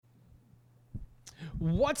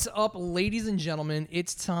What's up, ladies and gentlemen?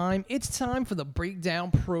 It's time. It's time for the Breakdown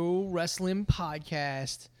Pro Wrestling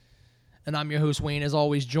Podcast. And I'm your host, Wayne, as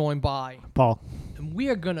always, joined by Paul. And we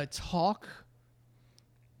are going to talk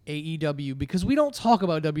AEW because we don't talk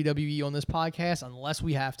about WWE on this podcast unless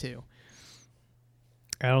we have to.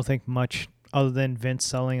 I don't think much other than Vince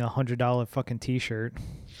selling a $100 fucking t-shirt.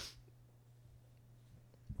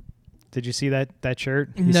 Did you see that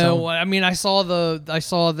shirt? No, I mean I saw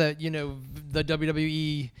that, you know, the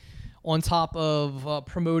WWE on top of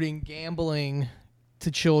promoting gambling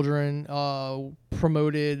to children,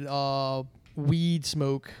 promoted weed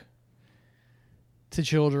smoke to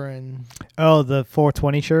children. Oh, the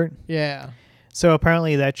 420 shirt? Yeah. So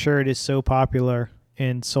apparently that shirt is so popular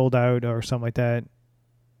and sold out or something like that,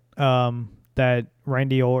 that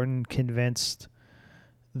Randy Orton convinced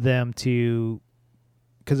them to,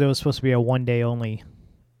 because it was supposed to be a one day only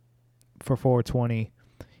for 420.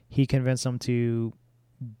 He convinced them to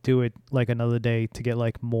do it like another day to get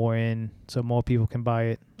like more in so more people can buy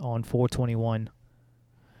it on 421.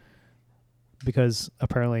 Because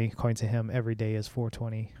apparently, according to him, every day is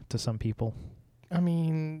 420 to some people. I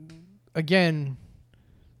mean, again,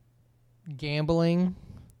 gambling.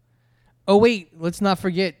 Oh, wait, let's not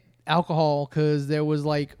forget alcohol because there was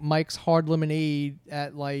like Mike's Hard Lemonade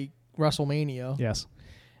at like WrestleMania. Yes.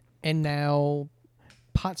 And now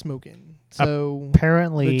pot smoking. So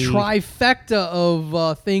apparently, the trifecta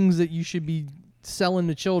of things that you should be selling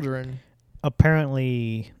to children.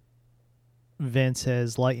 Apparently, Vince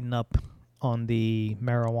has lightened up on the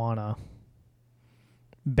marijuana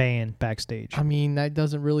ban backstage. I mean, that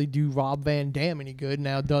doesn't really do Rob Van Dam any good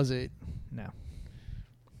now, does it? No.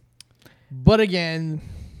 But again,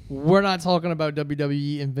 we're not talking about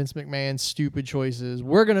WWE and Vince McMahon's stupid choices.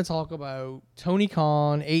 We're going to talk about Tony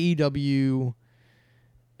Khan, AEW,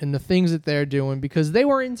 and the things that they're doing because they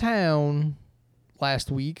were in town last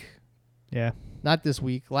week. Yeah. Not this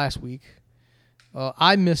week, last week.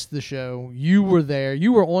 I missed the show. You were there.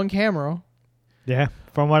 You were on camera. Yeah.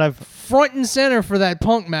 From what I've... Front and center for that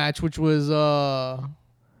Punk match, which was... I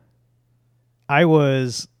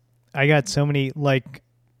got so many, like...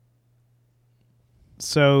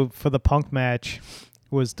 So, for the Punk match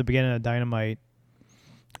was the beginning of Dynamite.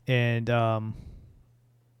 And,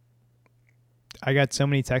 I got so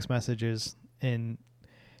many text messages, and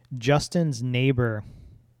Justin's neighbor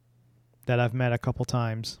that I've met a couple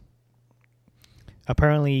times,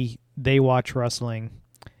 apparently they watch wrestling,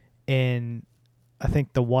 and I think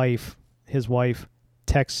his wife,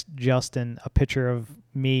 texts Justin a picture of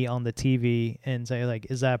me on the TV and say, like,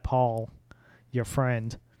 is that Paul, your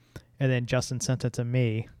friend? And then Justin sent it to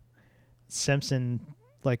me. Simpson,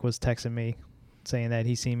 like, was texting me saying that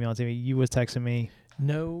he seen me on TV. You was texting me.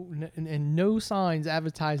 No signs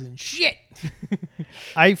advertising shit.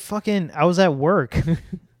 I was at work.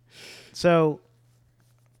 So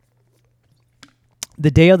the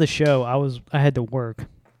day of the show, I had to work.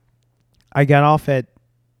 I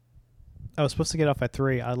was supposed to get off at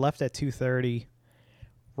 3. I left at 2:30,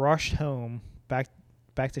 rushed home, back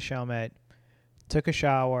to Chalmette, took a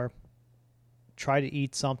shower, tried to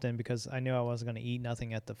eat something because I knew I wasn't going to eat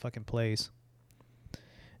nothing at the fucking place.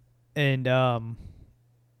 And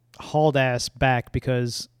hauled ass back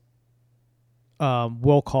because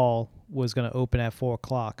Will Call was going to open at 4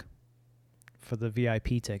 o'clock for the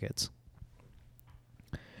VIP tickets.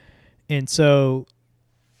 And so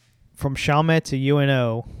from Chalmette to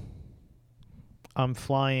UNO, I'm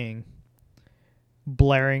flying,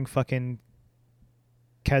 blaring fucking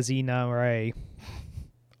Casino Ray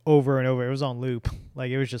over and over. It was on loop.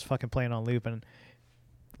 Like, it was just fucking playing on loop. And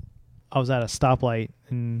I was at a stoplight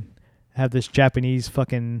and have this Japanese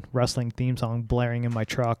fucking wrestling theme song blaring in my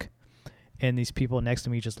truck, and these people next to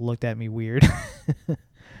me just looked at me weird.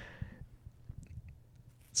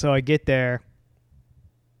 So I get there,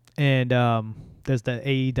 and there's the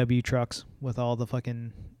AEW trucks with all the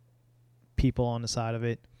fucking people on the side of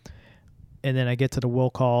it, and then I get to the will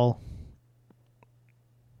call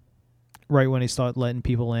right when they start letting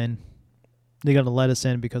people in. They got to let us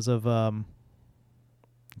in because of the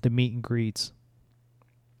meet and greets.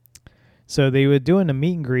 So they were doing a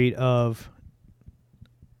meet and greet of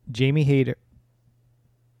Jamie Hayter,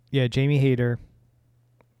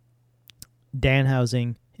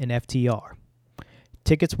 Danhausen, and FTR.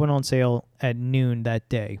 Tickets went on sale at noon that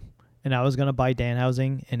day, and I was going to buy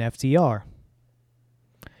Danhausen and FTR.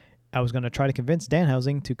 I was going to try to convince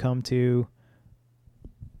Danhausen to come to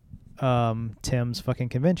Tim's fucking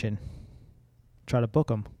convention. Try to book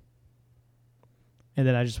him. And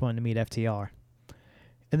then I just wanted to meet FTR.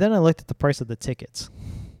 And then I looked at the price of the tickets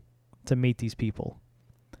to meet these people.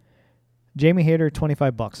 Jamie Hayter,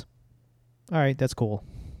 $25. All right, that's cool.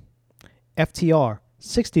 FTR,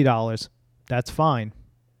 $60. That's fine.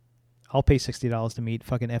 I'll pay $60 to meet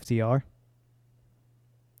fucking FTR.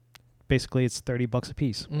 Basically, it's $30 a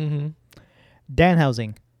piece. Mm-hmm.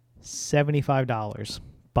 Danhausen, $75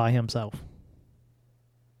 by himself.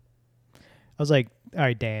 I was like, all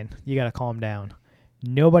right, Dan, you got to calm down.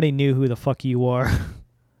 Nobody knew who the fuck you were.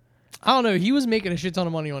 I don't know. He was making a shit ton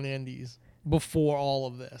of money on the indies before all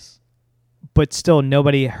of this. But still,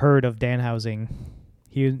 nobody heard of Danhausen.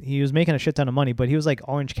 He was making a shit ton of money, but he was like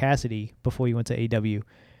Orange Cassidy before he went to AEW.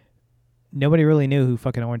 Nobody really knew who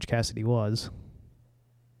fucking Orange Cassidy was.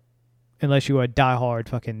 Unless you were a diehard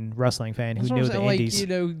fucking wrestling fan who knew the indies. Like,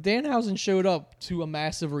 you know, Danhausen showed up to a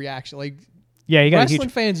massive reaction. Like, yeah, you got wrestling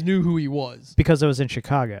fans knew who he was. Because it was in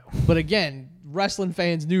Chicago. But again, wrestling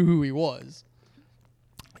fans knew who he was.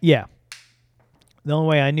 Yeah. The only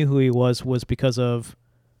way I knew who he was because of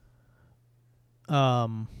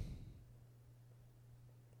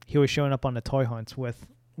he was showing up on the toy hunts with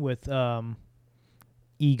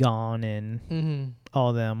Egon and all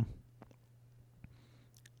of them.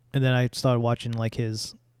 And then I started watching like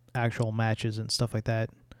his actual matches and stuff like that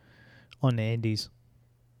on the indies.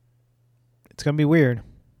 It's going to be weird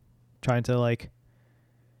trying to like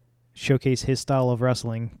showcase his style of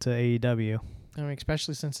wrestling to AEW. I mean,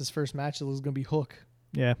 especially since his first match was going to be Hook.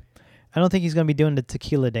 Yeah. I don't think he's going to be doing the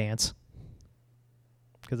tequila dance.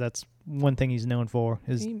 Because that's one thing he's known for.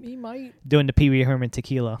 Is he might. Doing the Pee Wee Herman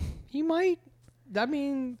tequila. He might. I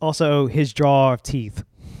mean. Also, his draw of teeth.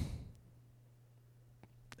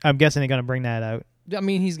 I'm guessing they're going to bring that out. I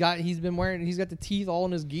mean, he's got the teeth all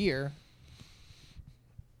in his gear.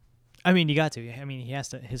 I mean, you got to. I mean, he has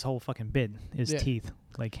to. His whole fucking bid is teeth.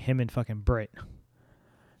 Like him and fucking Britt.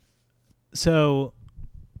 So,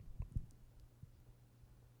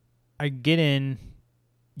 I get in.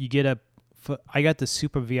 You get I got the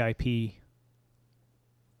super VIP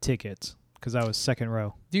tickets because I was second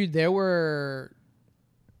row. Dude, there were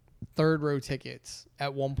third row tickets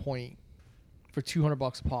at one point for $200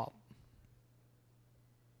 a pop.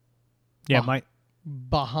 Yeah,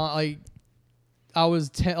 behind like I was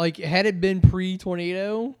like had it been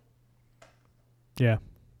pre-tornado, yeah,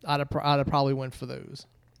 I'd have probably went for those.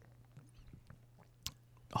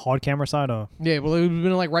 Hard camera side or yeah, well it would have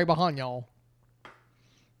been like right behind y'all.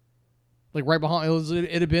 Like right behind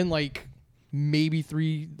it'd have been like maybe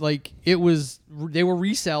three like they were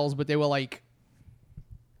resells, but they were like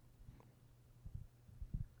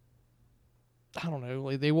I don't know,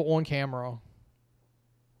 like they were on camera.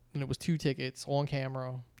 And it was 2 tickets on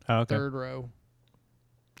camera. Oh, okay. Third row.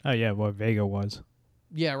 Oh yeah, what Vega was.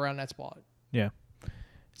 Yeah, around that spot. Yeah.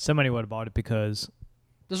 Somebody would have bought it because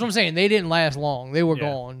that's what I'm saying. They didn't last long. They were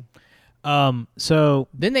gone. So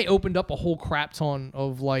then they opened up a whole crap ton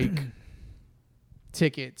of like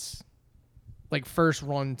tickets. Like first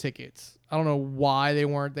run tickets. I don't know why they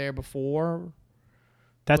weren't there before.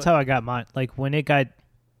 That's how I got mine. Like when it got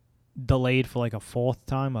delayed for like a 4th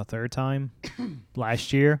time, a 3rd time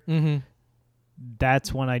last year. Mm-hmm.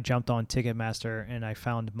 That's when I jumped on Ticketmaster and I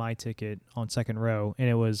found my ticket on second row, and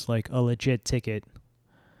it was like a legit ticket.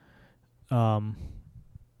 Because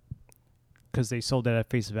they sold it at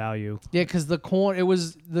face value. Yeah, because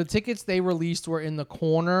the tickets they released were in the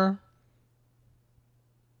corner.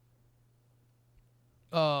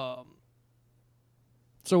 So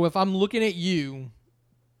if I'm looking at you,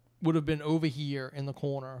 would have been over here in the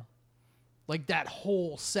corner. Like that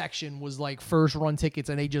whole section was like first run tickets,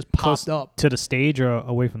 and they just popped up to the stage or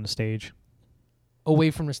away from the stage.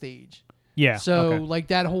 Away from the stage. Yeah. So like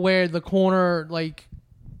that whole where the corner, like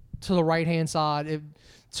to the right hand side,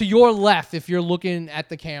 to your left, if you're looking at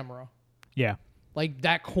the camera. Yeah. Like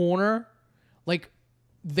that corner, like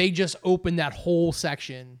they just opened that whole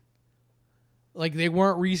section. Like they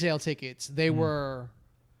weren't resale tickets. They were,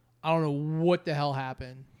 I don't know what the hell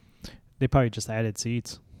happened. They probably just added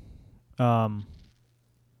seats. Because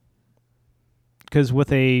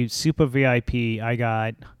with a super VIP, I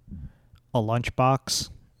got a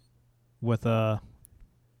lunchbox with a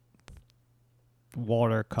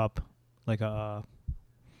water cup, like a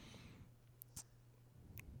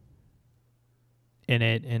in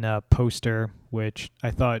it, and a poster, which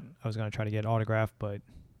I thought I was going to try to get autographed, but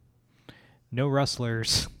no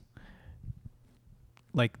wrestlers.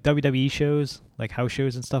 Like WWE shows, like house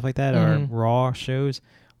shows and stuff like that, or Raw shows,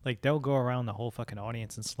 like they'll go around the whole fucking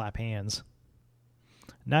audience and slap hands.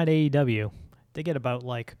 Not AEW. They get about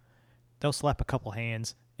like, they'll slap a couple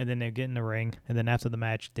hands, and then they get in the ring, and then after the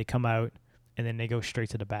match, they come out, and then they go straight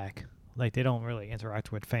to the back. Like they don't really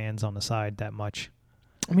interact with fans on the side that much.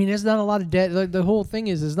 I mean, there's not a lot of dead. Like, the whole thing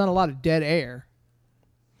is, there's not a lot of dead air.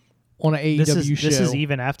 on an AEW show. This is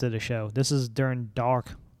even after the show. This is during Dark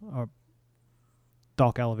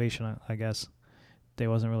Elevation, I guess. They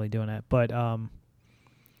wasn't really doing that. But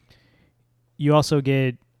you also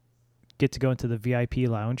get to go into the VIP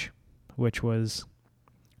lounge, which was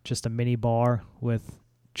just a mini bar with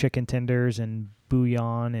chicken tenders and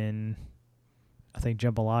bouillon and I think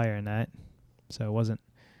jambalaya and that. So it wasn't...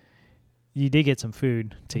 You did get some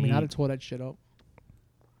food to eat. I'd have tore that shit up.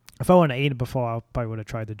 If I wanted to eat it before, I probably would have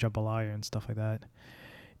tried the jambalaya and stuff like that.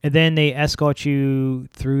 And then they escort you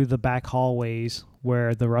through the back hallways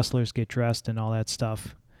where the wrestlers get dressed and all that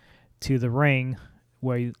stuff to the ring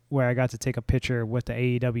where I got to take a picture with the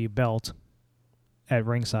AEW belt at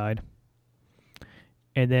ringside.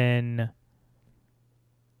 And then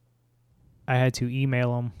I had to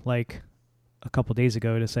email them like a couple days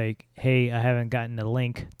ago to say, hey, I haven't gotten the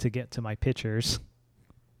link to get to my pictures.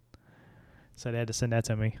 So they had to send that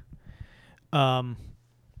to me.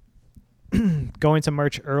 Going to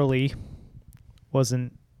merch early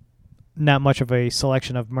wasn't not much of a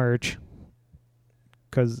selection of merch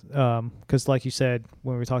because like you said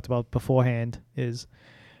when we talked about beforehand is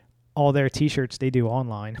all their t-shirts they do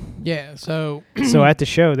online. Yeah, so at the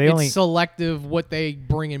show they it's only selective what they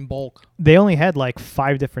bring in bulk. They only had like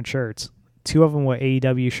 5 different shirts. 2 of them were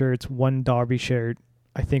AEW shirts, 1 Darby shirt,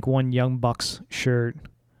 I think 1 Young Bucks shirt,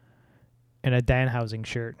 and a Danhausen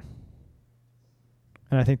shirt.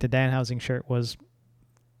 And I think the Danhausen shirt was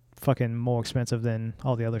fucking more expensive than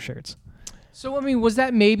all the other shirts. So, I mean, was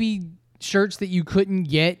that maybe shirts that you couldn't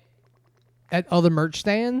get at other merch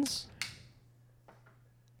stands?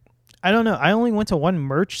 I don't know. I only went to 1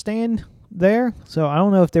 merch stand there, so I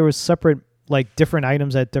don't know if there was separate, like, different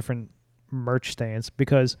items at different merch stands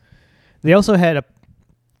because they also had a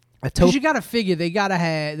Because you got to figure they gotta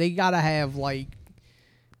have like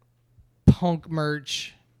Punk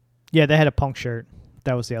merch. Yeah, they had a Punk shirt.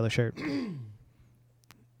 That was the other shirt.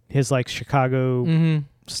 His like Chicago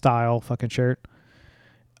style fucking shirt.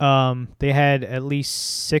 They had at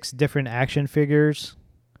least 6 different action figures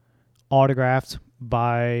autographed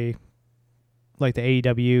by like the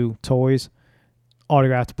AEW toys,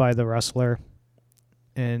 autographed by the wrestler.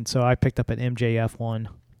 And so I picked up an MJF one.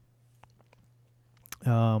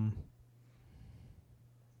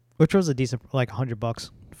 Which was a decent, like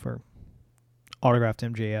 $100 for autographed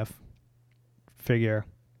MJF figure.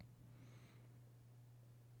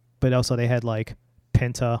 But also they had like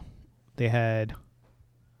Penta. They had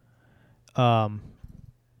not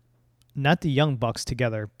the Young Bucks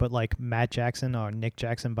together, but like Matt Jackson or Nick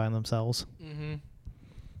Jackson by themselves. Mm-hmm.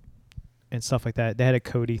 And stuff like that. They had a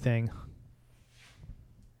Cody thing.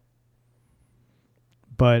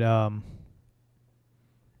 But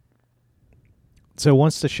so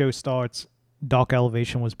once the show starts, Dark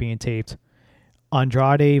Elevation was being taped.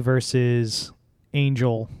 Andrade versus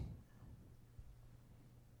Angel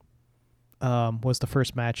was the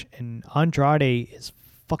first match, and Andrade is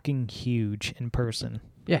fucking huge in person.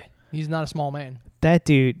 Yeah, he's not a small man. That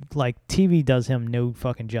dude, like, TV does him no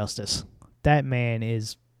fucking justice. That man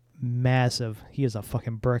is massive. He is a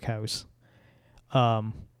fucking brick house.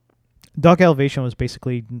 Dark Elevation was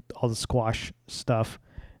basically all the squash stuff.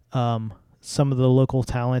 Some of the local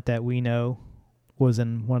talent that we know was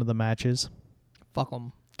in one of the matches. Fuck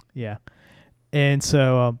them. Yeah. And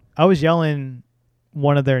so I was yelling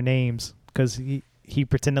one of their names because he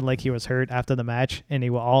pretended like he was hurt after the match, and they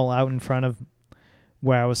were all out in front of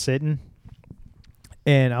where I was sitting.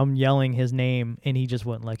 And I'm yelling his name, and he just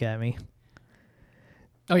wouldn't look at me.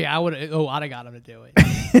 Oh, yeah, I'd have got him to do it.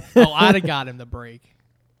 I'd have got him to break.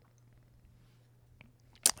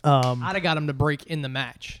 I'd have got him to break in the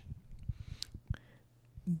match.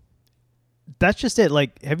 That's just it.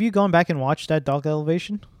 Like, have you gone back and watched that Dark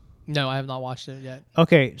Elevation? No, I have not watched it yet.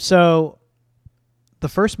 Okay, so the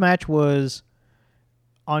first match was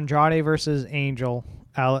Andrade versus Angel.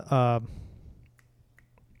 5.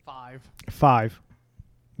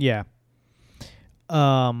 Yeah.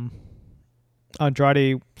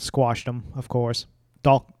 Andrade squashed him, of course.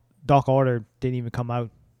 Dark Order didn't even come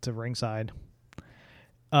out to ringside.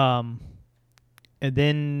 And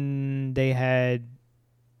then they had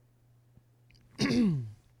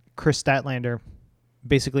Chris Statlander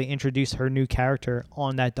basically introduced her new character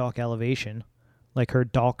on that Dark Elevation. Like her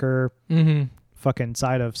darker fucking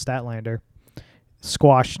side of Statlander.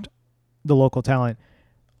 Squashed the local talent.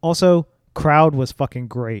 Also, crowd was fucking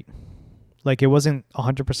great. Like, it wasn't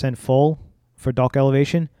 100% full for Dark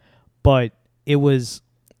Elevation, but it was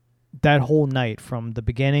that whole night from the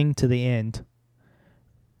beginning to the end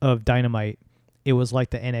of Dynamite. It was like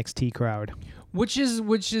the NXT crowd. Which is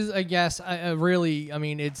I guess, really, I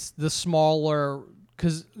mean, it's the smaller,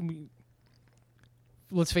 because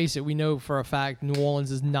let's face it, we know for a fact New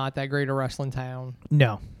Orleans is not that great a wrestling town.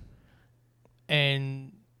 No.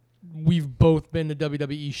 And we've both been to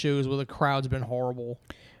WWE shows where the crowd's been horrible.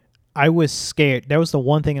 I was scared. That was the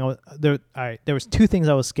one thing I was there. There was two things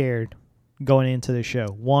I was scared going into the show.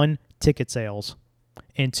 One, ticket sales,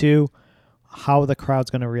 and two, how the crowd's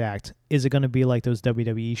going to react. Is it going to be like those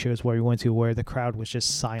WWE shows where we went to, where the crowd was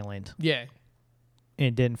just silent? Yeah,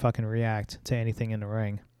 and didn't fucking react to anything in the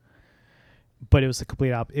ring. But it was the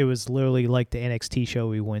complete opposite. It was literally like the NXT show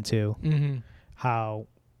we went to. Mm-hmm. How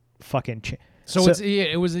fucking. So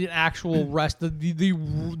it was an actual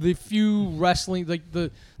the few wrestling, like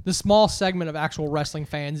the small segment of actual wrestling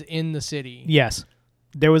fans in the city. Yes.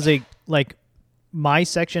 There was my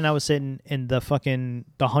section, I was sitting in the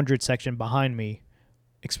 100 section behind me,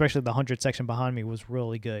 especially the 100 section behind me was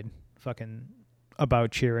really good. Fucking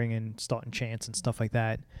about cheering and starting chants and stuff like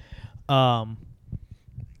that.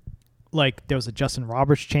 Like there was a Justin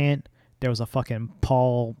Roberts chant. There was a fucking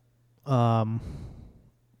Paul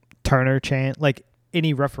Turner chant. Like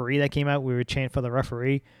any referee that came out, we would chant for the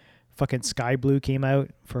referee. Fucking Sky Blue came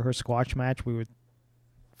out for her squash match. We would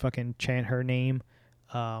fucking chant her name.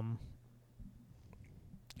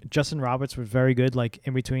 Justin Roberts was very good, like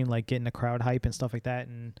in between, like getting the crowd hype and stuff like that,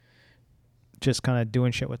 and just kind of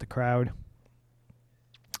doing shit with the crowd.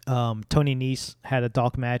 Tony Nese had a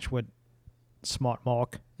dark match with Smart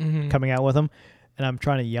Mark coming out with him, and I'm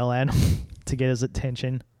trying to yell at him to get his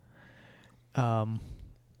attention.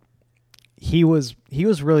 He was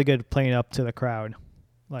really good playing up to the crowd,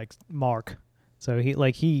 like Mark. So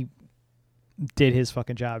he did his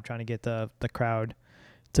fucking job trying to get the crowd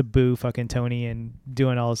to boo fucking Tony and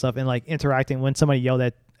doing all this stuff and like interacting when somebody yelled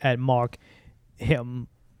at Mark, him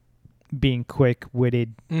being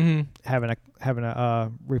quick-witted, having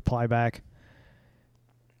a reply back.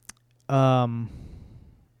 And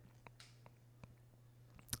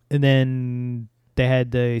then they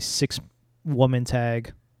had the 6-woman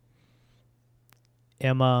tag.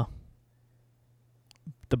 Emma,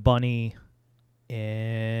 the Bunny,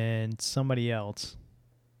 and somebody else.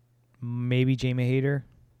 Maybe Jamie Hayter.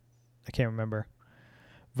 I can't remember.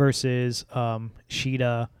 Versus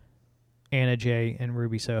Sheeta, Anna Jay, and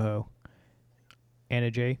Ruby Soho. Anna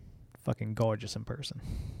Jay, fucking gorgeous in person.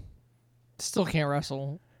 Still can't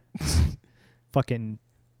wrestle. Fucking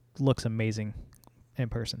looks amazing in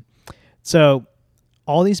person. So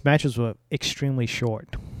all these matches were extremely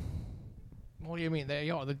short. What do you mean? They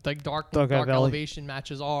are like dark Elevation. elevation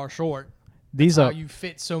matches are short. These That's are how you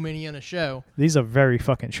fit so many in a show. These are very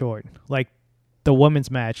fucking short. Like the women's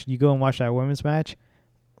match, you go and watch that women's match.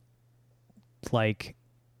 Like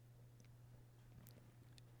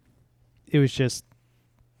it was just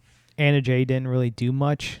Anna Jay didn't really do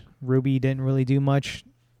much. Ruby didn't really do much.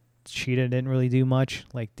 Sheeta didn't really do much.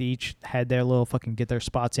 Like they each had their little fucking get their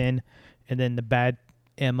spots in, and then the bad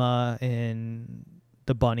Emma and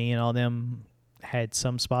the Bunny and all them had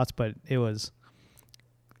some spots, but it was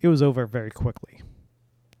over very quickly.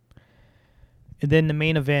 And then the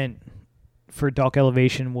main event for Dark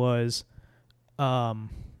Elevation was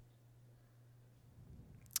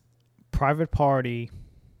Private Party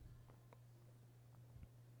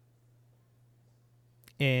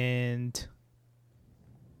and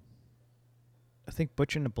I think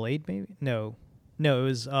Butcher and the Blade, maybe? No, it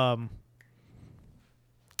was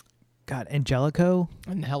Angelico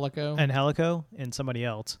And Helico and somebody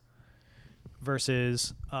else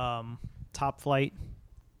versus Top Flight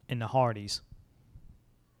and the Hardys.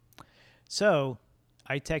 So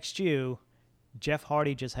I text you, Jeff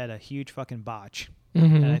Hardy just had a huge fucking botch,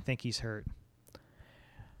 and I think he's hurt.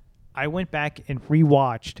 I went back and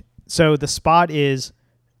rewatched. So the spot is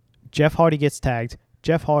Jeff Hardy gets tagged.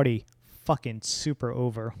 Jeff Hardy fucking super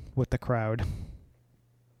over with the crowd.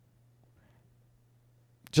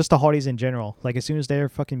 Just the Hardys in general. Like as soon as their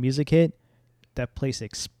fucking music hit, that place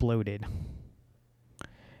exploded.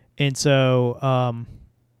 And so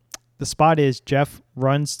the spot is Jeff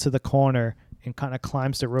runs to the corner and kind of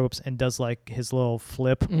climbs the ropes and does like his little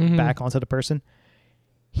flip back onto the person.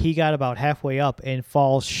 He got about halfway up and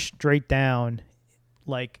falls straight down,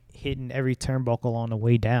 like hitting every turnbuckle on the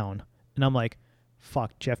way down. And I'm like,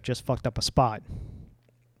 fuck, Jeff just fucked up a spot.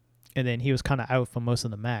 And then he was kind of out for most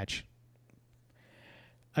of the match.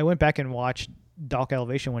 I went back and watched Dark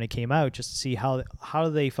Elevation when it came out just to see how do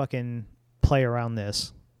they fucking play around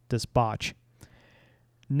this botch.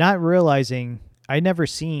 Not realizing I never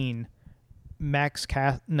seen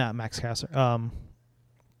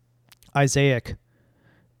Isaiah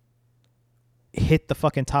hit the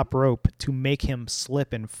fucking top rope to make him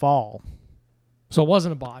slip and fall. So it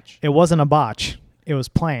wasn't a botch. It wasn't a botch. It was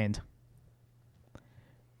planned.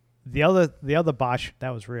 The other botch, that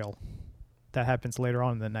was real. That happens later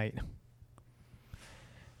on in the night.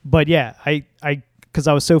 But yeah, because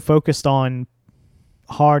I was so focused on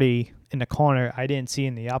Hardy in the corner, I didn't see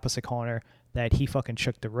in the opposite corner that he fucking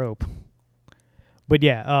shook the rope. But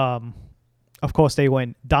yeah, of course they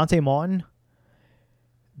went. Dante Martin,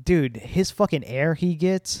 dude, his fucking air he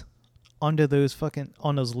gets under those fucking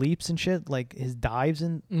on those leaps and shit, like his dives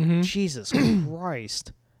and Jesus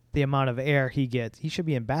Christ, the amount of air he gets. He should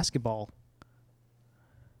be in basketball.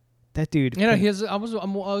 That dude. You know, I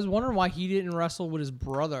was wondering why he didn't wrestle with his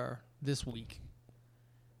brother this week.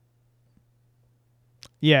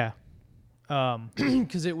 Yeah.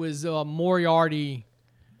 Because it was Moriarty.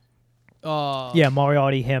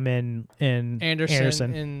 Moriarty, him, and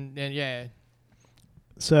Anderson. And yeah.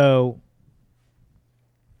 So,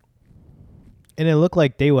 and it looked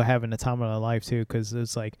like they were having the time of their life too, because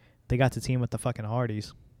it's like they got to team with the fucking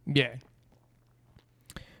Hardys. Yeah.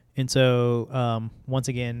 And so, once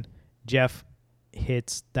again, Jeff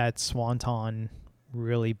hits that swanton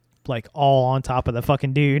really like all on top of the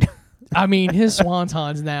fucking dude. I mean, his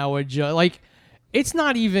swantons now are just like, it's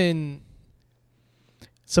not even.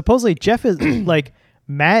 Supposedly, Jeff is like,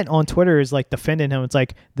 Matt on Twitter is like defending him. It's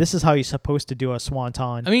like, this is how you're supposed to do a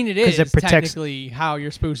swanton. I mean, it is technically how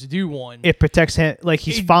you're supposed to do one. It protects him. Like,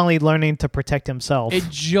 he's finally learning to protect himself. It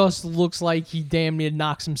just looks like he damn near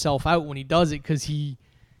knocks himself out when he does it, because he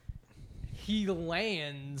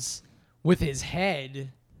lands with his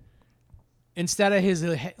head instead of his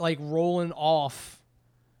like rolling off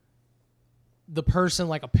the person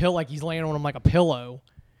like a pillow, like he's laying on him like a pillow.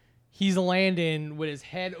 He's landing with his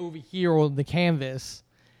head over here on the canvas,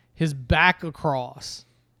 his back across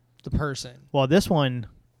the person. Well, this one,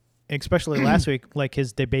 especially last week, like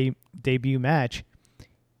his debut match,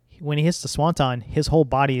 when he hits the swanton, his whole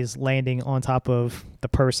body is landing on top of the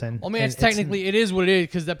person. Well, I mean, it is what it is,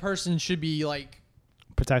 because that person should be like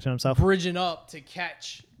protecting himself, bridging up to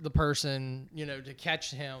catch the person, to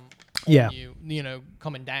catch him. Yeah.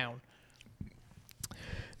 Coming down.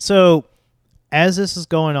 So, as this is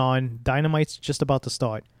going on, Dynamite's just about to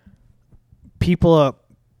start. People are,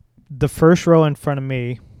 the first row in front of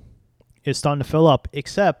me is starting to fill up,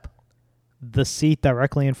 except the seat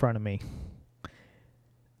directly in front of me.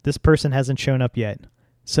 This person hasn't shown up yet.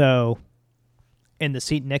 So, in the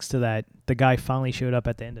seat next to that, the guy finally showed up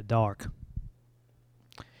at the end of dark.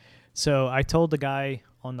 So, I told the guy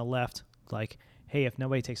on the left, like, hey, if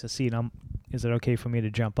nobody takes a seat, is it okay for me to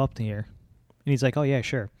jump up to here? And he's like, oh, yeah,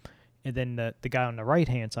 sure. And then the guy on the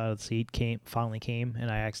right-hand side of the seat finally came, and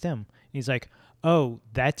I asked him. And he's like, oh,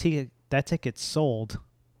 that ticket sold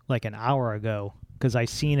like an hour ago, because I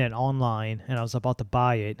seen it online, and I was about to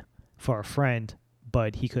buy it for a friend,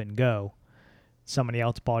 but he couldn't go. Somebody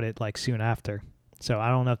else bought it like soon after. So I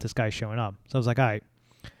don't know if this guy's showing up. So I was like, all right.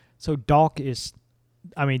 So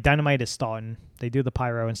Dynamite is starting. They do the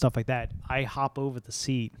pyro and stuff like that. I hop over the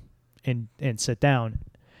seat and sit down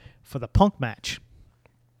for the Punk match.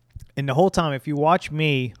 And the whole time, if you watch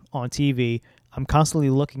me on TV, I'm constantly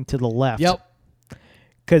looking to the left. Yep.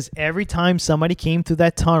 Because every time somebody came through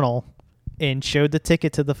that tunnel and showed the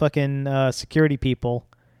ticket to the fucking security people,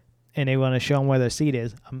 and they want to show them where their seat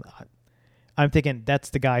is, I'm thinking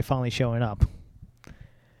that's the guy finally showing up.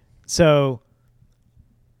 So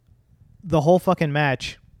the whole fucking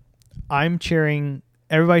match, I'm cheering.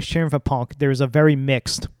 Everybody's cheering for Punk. There's a very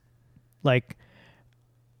mixed, like,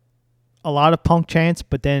 a lot of Punk chants,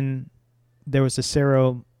 but then there was a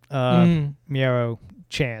Cero Miedo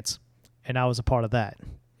chants, and I was a part of that.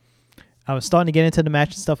 I was starting to get into the match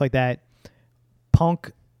and stuff like that.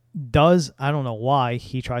 Punk does, I don't know why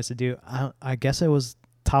he tries to do, I guess it was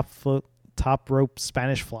top rope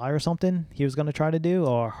Spanish fly or something he was going to try to do,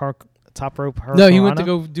 or top rope hurricane. No, he went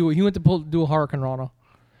to do a hurricane rana.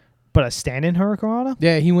 But a stand-in hurricane rana?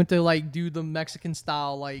 Yeah, he went to like do the Mexican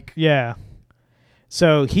style, like. Yeah.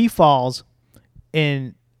 So he falls,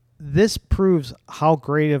 and this proves how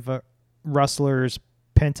great of a wrestlers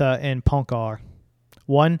Penta and Punk are.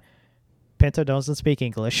 One, Penta doesn't speak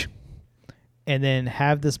English, and then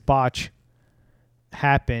have this botch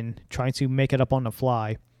happen, trying to make it up on the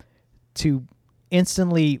fly,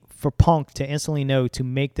 for Punk to instantly know to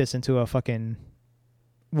make this into a fucking,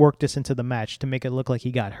 work this into the match to make it look like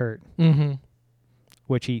he got hurt. Mm-hmm.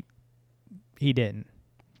 Which he didn't.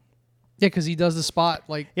 Yeah, because he does the spot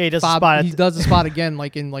like. Yeah, he does the spot. He does the spot again,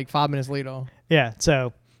 like in like 5 minutes later. Yeah.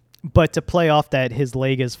 So, but to play off that, his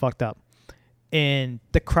leg is fucked up, and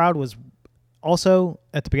the crowd was also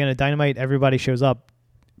at the beginning of Dynamite. Everybody shows up,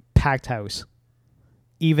 packed house.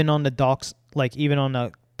 Even on the docks, like even on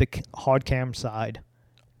the hard cam side,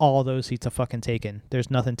 all those seats are fucking taken.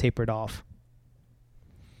 There's nothing tapered off.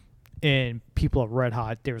 and people are red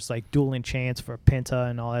hot. There was like dueling chants for Penta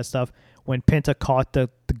and all that stuff. When Penta caught the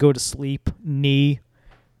go to sleep knee,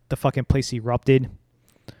 the fucking place erupted.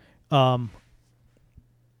 God,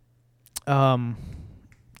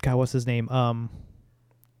 what's his name?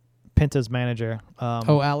 Penta's manager.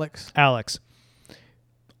 Alex. Alex.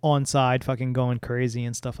 On side, fucking going crazy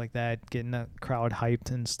and stuff like that, getting the crowd hyped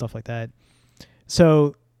and stuff like that.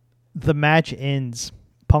 So the match ends,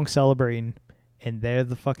 Punk celebrating, and there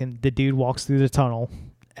the dude walks through the tunnel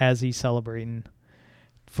as he's celebrating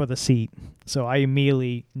for the seat. So I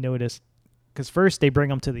immediately noticed, because first they bring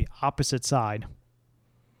him to the opposite side,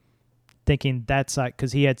 thinking that side,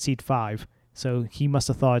 because he had seat 5. So he must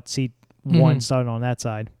have thought seat 1 started on that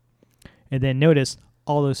side. And then notice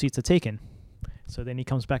all those seats are taken. So then he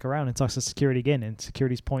comes back around and talks to security again, and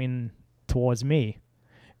security's pointing towards me.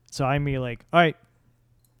 So I'm like, all right,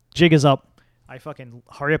 jig is up. I fucking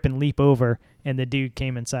hurry up and leap over, and the dude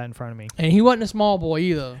came and sat in front of me. And he wasn't a small boy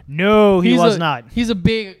either. No, he was not. He's a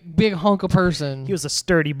big hunk of person. He was a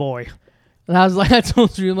sturdy boy. And I was like, I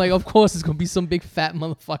told you, I'm like, of course it's going to be some big fat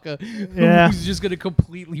motherfucker who's just going to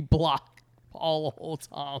completely block all the whole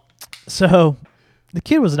time. So the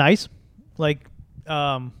kid was nice. Like,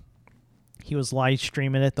 he was live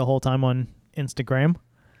streaming it the whole time on Instagram.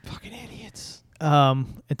 Fucking idiots.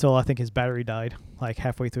 Until I think his battery died, like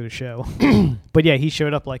halfway through the show. But yeah, he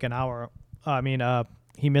showed up like an hour.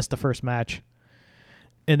 He missed the first match.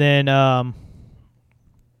 And then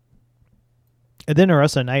the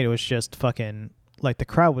rest of the night, it was just fucking, like, the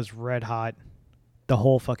crowd was red hot the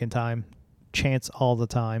whole fucking time. Chants all the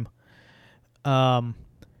time.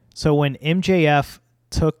 So when MJF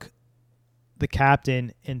took the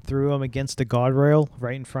captain and threw him against the guardrail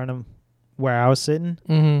right in front of where I was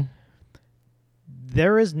sitting,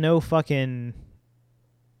 there is no fucking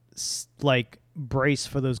like brace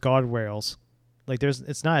for those guardrails. Like,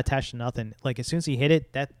 it's not attached to nothing. Like, as soon as he hit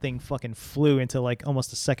it, that thing fucking flew into like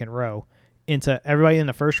almost the second row. Into everybody in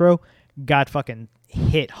the first row got fucking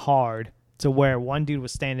hit hard to where one dude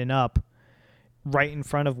was standing up right in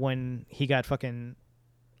front of when he got fucking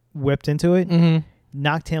whipped into it.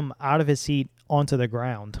 Knocked him out of his seat onto the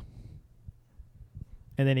ground.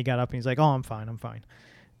 And then he got up and he's like, oh, I'm fine.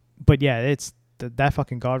 But yeah, it's that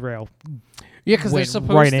fucking guardrail. Yeah, because they're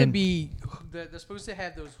supposed to be, they're supposed to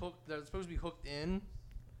have those hooked, they're supposed to be hooked in,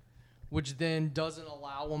 which then doesn't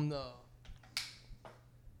allow them to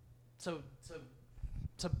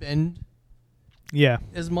bend. Yeah.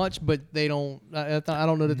 As much, but they don't, I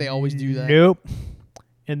don't know that they always do that. Nope.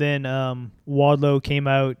 And then Wardlow came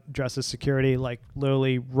out dressed as security, like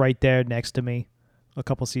literally right there next to me, a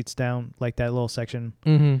couple seats down, like that little section.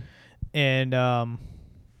 And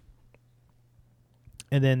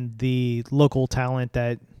then the local talent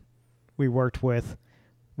that we worked with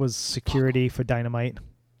was security for Dynamite.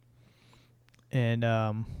 And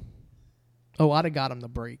I'd have got him the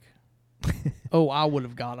break. I would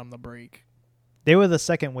have got him the break. They were the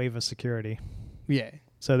second wave of security. Yeah.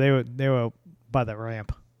 So they were by the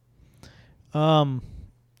ramp.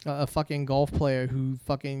 A fucking golf player who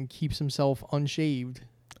fucking keeps himself unshaved.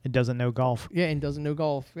 It doesn't know golf. Yeah, and doesn't know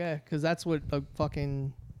golf. Yeah, because that's what a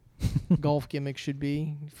fucking golf gimmick should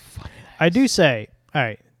be. I do say, all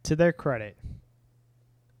right, to their credit.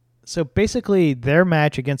 So basically, their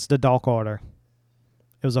match against the Dark Order,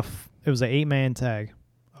 it was a 8-man tag,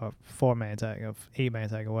 a 4-man tag, of 8-man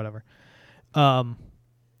tag or whatever.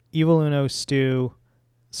 Evil Uno, Stu,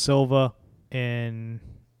 Silva, and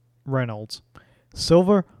Reynolds.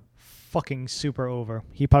 Silva, fucking super over.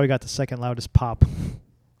 He probably got the second loudest pop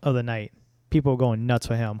of the night. People were going nuts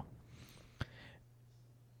for him.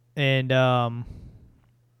 And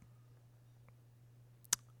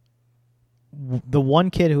the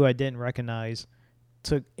one kid who I didn't recognize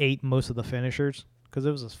ate most of the finishers because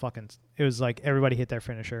it was like everybody hit their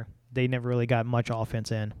finisher. They never really got much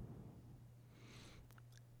offense in.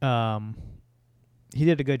 He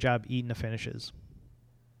did a good job eating the finishes.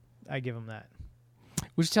 I give him that.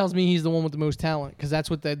 Which tells me he's the one with the most talent, because that's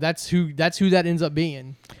who that ends up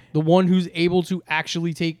being. The one who's able to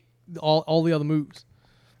actually take all the other moves.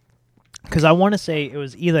 Because I want to say it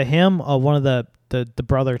was either him or one of the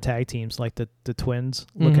brother tag teams, like the twins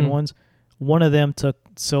looking ones. One of them took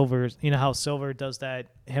Silver's. You know how Silver does that?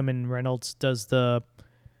 Him and Reynolds does the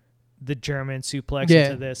German suplex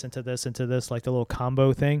into this, into this, into this, like the little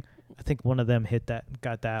combo thing. I think one of them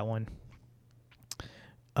got that one.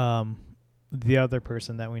 The other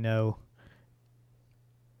person that we know,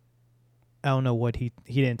 I don't know what he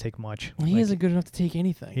didn't take much. Well, he isn't good enough to take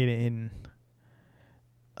anything. He didn't.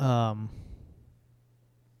 I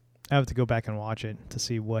have to go back and watch it to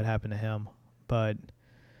see what happened to him, but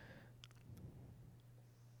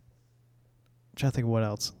trying to think of what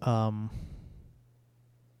else. I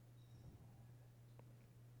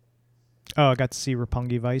got to see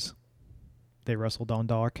Roppongi Vice. They wrestled on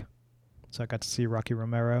Dark. So I got to see Rocky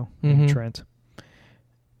Romero and Trent.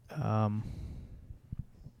 But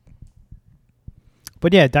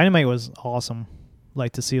yeah, Dynamite was awesome,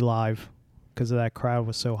 like to see live, because of that crowd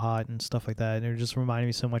was so hot and stuff like that. And it just reminded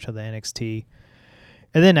me so much of the NXT.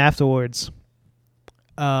 And then afterwards,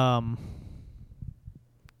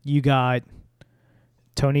 you got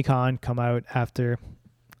Tony Khan come out after,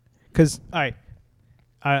 because all right,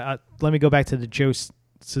 let me go back to the Joe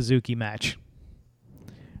Suzuki match.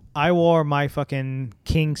 I wore my fucking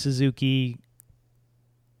King Suzuki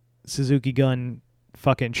gun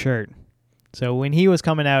fucking shirt. So when he was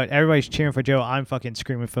coming out, everybody's cheering for Joe. I'm fucking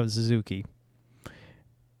screaming for Suzuki.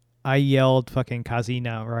 I yelled fucking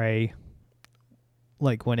Kazina Ray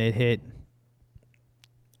like when it hit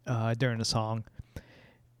during the song.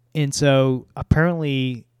 And so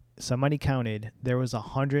apparently somebody counted there was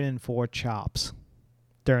 104 chops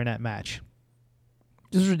during that match.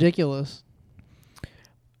 This is ridiculous.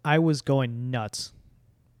 I was going nuts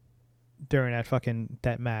during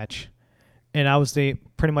that match. And I was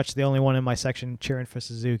pretty much the only one in my section cheering for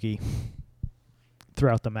Suzuki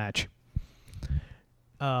throughout the match.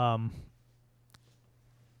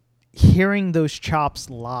 Hearing those chops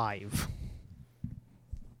live,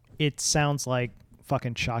 it sounds like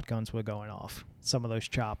fucking shotguns were going off. Some of those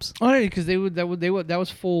chops. Oh, because that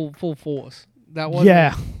was full force. That was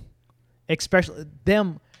Especially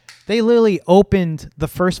them. They literally opened the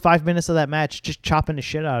first 5 minutes of that match just chopping the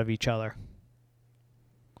shit out of each other.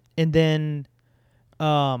 And then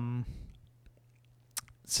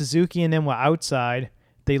Suzuki and them were outside.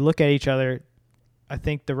 They look at each other. I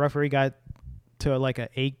think the referee got to like a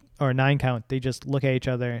 8 or 9 count. They just look at each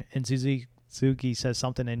other, and Suzuki says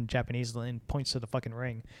something in Japanese and points to the fucking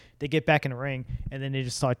ring. They get back in the ring, and then they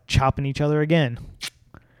just start chopping each other again.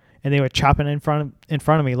 And they were chopping in front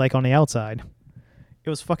of me, like on the outside. It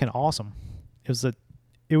was fucking awesome.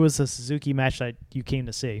 It was a Suzuki match that you came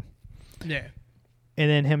to see. Yeah. And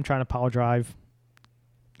then him trying to power drive,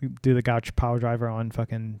 do the gouch power driver on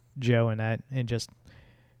fucking Joe and that, and just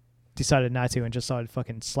decided not to and just started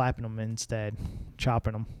fucking slapping him instead,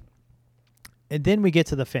 chopping him. And then we get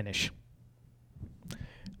to the finish.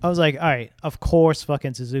 I was like, all right, of course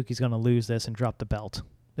fucking Suzuki's going to lose this and drop the belt.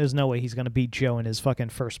 There's no way he's going to beat Joe in his fucking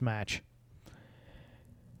first match.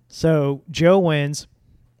 So Joe wins.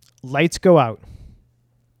 Lights go out.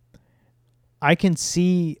 I can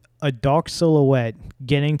see a dark silhouette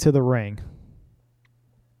getting to the ring.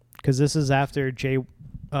 Because this is after Jay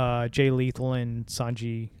Lethal and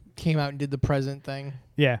Sanji came out and did the present thing.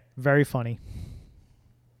 Yeah, very funny.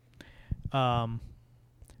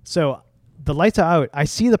 So the lights are out. I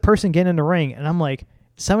see the person get in the ring, and I'm like,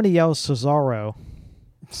 somebody yells Cesaro.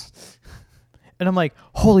 And I'm like,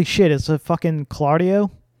 holy shit, it's a fucking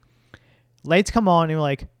Claudio. Lights come on,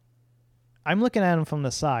 and I'm looking at him from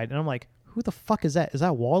the side, and I'm like, who the fuck is that? Is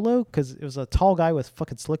that Warlow? Because it was a tall guy with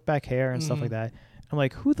fucking slick back hair and stuff like that. I'm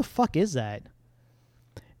like, who the fuck is that?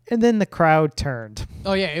 And then the crowd turned.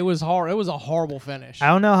 Oh yeah, it was hard. It was a horrible finish. I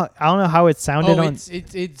don't know how it sounded on.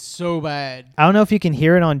 It's so bad. I don't know if you can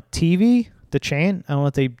hear it on TV. The chant. I don't know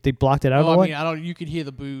if they blocked it out. Oh, I mean, I don't. You could hear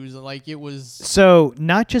the boos. Like it was. So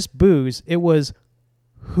not just boos. It was,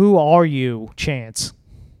 "Who are you?" chants.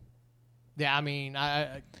 Yeah, I mean,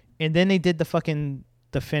 I and then they did the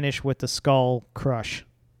finish with the skull crush.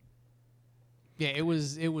 Yeah, it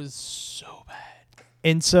was so bad.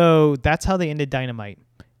 And so that's how they ended Dynamite.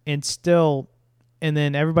 And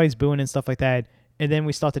then everybody's booing and stuff like that. And then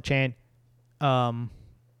we start to chant.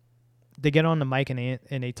 They get on the mic and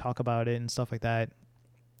they talk about it and stuff like that.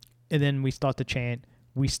 And then we start to chant,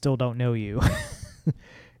 "We still don't know you."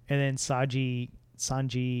 And then Sanjay gets on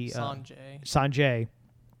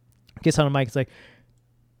the mic. It's like,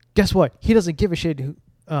 guess what? He doesn't give a shit. You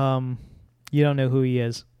don't know who he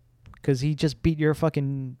is because he just beat your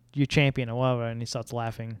champion or whatever. And he starts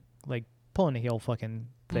laughing, like pulling the heel fucking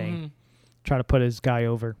thing, trying to put his guy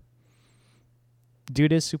over.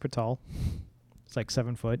 Dude is super tall. It's like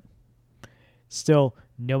 7 foot. Still,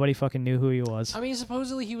 nobody fucking knew who he was. I mean,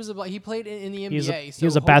 supposedly he played in the NBA. He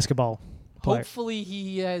was a basketball player. Hopefully,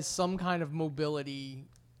 he has some kind of mobility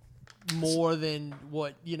more than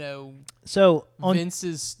what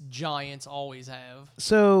Vince's Giants always have.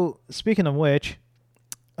 So, speaking of which,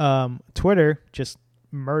 Twitter just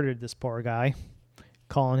murdered this poor guy,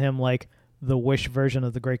 calling him like the Wish version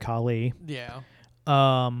of the Great Khali. Yeah.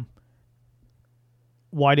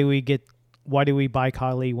 Why do we buy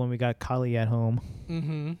Khali when we got Khali at home?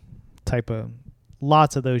 Mm-hmm. Type of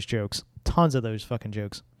lots of those jokes. Tons of those fucking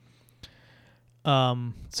jokes.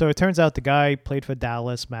 So it turns out the guy played for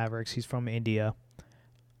Dallas Mavericks. He's from India.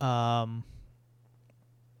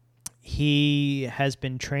 He has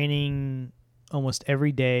been training almost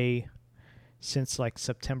every day since like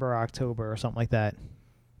September, October, or something like that.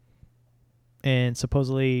 And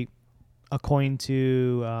supposedly, according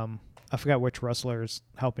to I forgot which wrestlers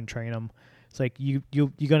helping train him, it's like you're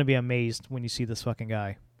gonna be amazed when you see this fucking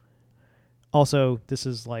guy. Also, this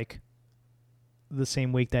is like the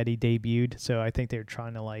same week that he debuted, so I think they're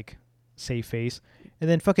trying to like save face. And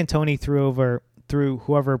then fucking Tony threw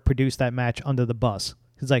whoever produced that match under the bus.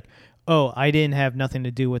 He's like, "Oh, I didn't have nothing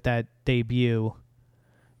to do with that debut.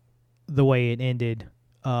 The way it ended,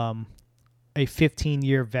 a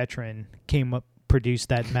 15-year veteran produced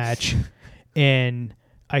that match, and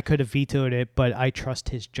I could have vetoed it, but I trust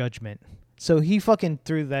his judgment." So he fucking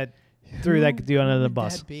threw that dude under the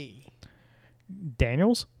bus. That be?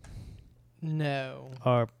 Daniels? No.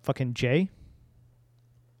 Or fucking Jay?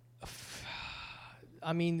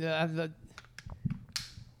 I mean, the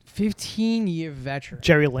 15-year veteran.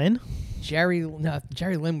 Jerry Lynn? Jerry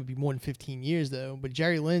Lynn would be more than 15 years though, but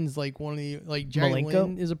Jerry Lynn's like one of the Jerry Malenko?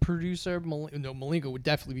 Lynn is a producer. Malenko would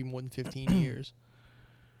definitely be more than 15 years,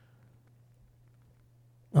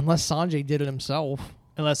 unless Sanjay did it himself.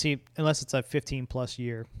 Unless it's a 15+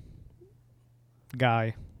 year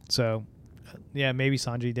guy. So yeah, maybe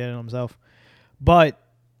Sanjay did it himself. But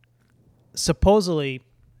supposedly,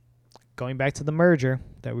 going back to the merger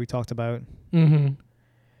that we talked about. Mm-hmm.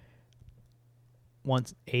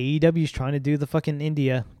 Once AEW's trying to do the fucking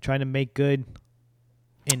India, trying to make good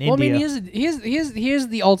in India. Well, I mean, here's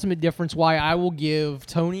the ultimate difference why I will give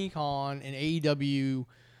Tony Khan and AEW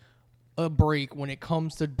a break when it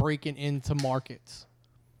comes to breaking into markets.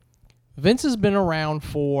 Vince has been around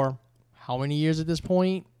for how many years at this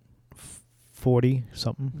point? 40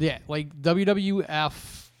 something. Yeah, like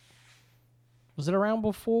WWF. Was it around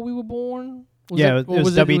before we were born? It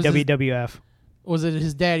was WWF. Was it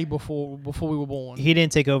his daddy before we were born? He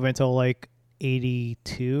didn't take over until like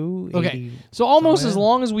 82. Okay, 80, so almost as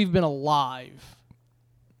long as we've been alive,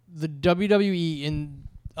 the WWE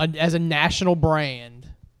as a national brand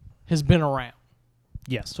has been around.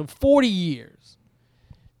 Yes. So 40 years.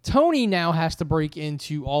 Tony now has to break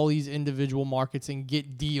into all these individual markets and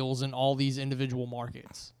get deals in all these individual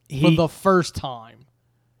markets for the first time.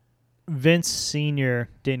 Vince Sr.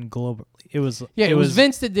 didn't global. It was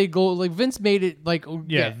Vince that did go. Like Vince made it like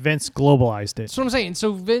Vince globalized it. That's what I'm saying.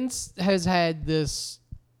 So Vince has had this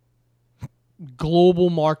global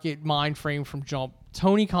market mind frame from jump.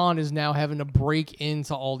 Tony Khan is now having to break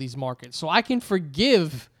into all these markets. So I can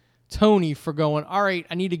forgive Tony for going, all right,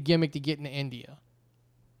 I need a gimmick to get into India.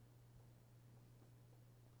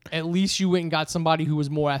 At least you went and got somebody who was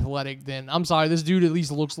more athletic than... I'm sorry, this dude at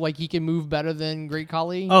least looks like he can move better than Great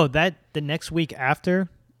Khali. Oh, the next week after,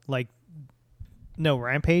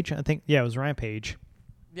 Rampage? I think, it was Rampage.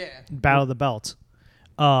 Yeah. Battle of the Belts.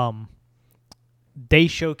 They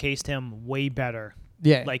showcased him way better.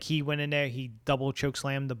 Yeah. Like, he went in there, he double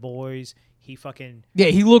chokeslammed the boys. He fucking... Yeah,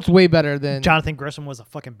 he looked way better than... Jonathan Grissom was a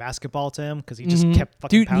fucking basketball to him because he just kept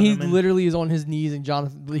fucking pounding him. Dude, he literally is on his knees and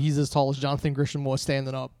he's as tall as Jonathan Grissom was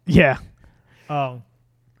standing up. Yeah. Also,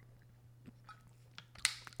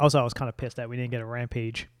 I was kind of pissed that we didn't get a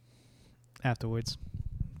Rampage afterwards.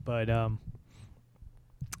 But,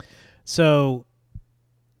 so...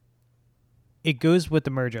 It goes with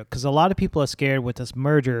the merger because a lot of people are scared with this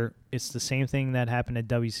merger. It's the same thing that happened at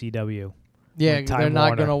WCW. Yeah, they're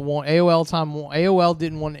not going to want AOL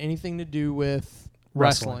didn't want anything to do with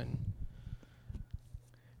wrestling.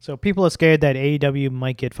 So people are scared that AEW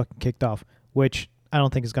might get fucking kicked off, which I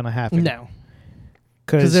don't think is going to happen. No.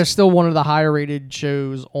 Because they're still one of the higher rated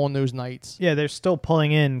shows on those nights. Yeah, they're still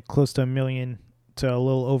pulling in close to 1 million to a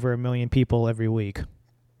little over 1 million people every week,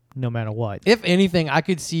 no matter what. If anything, I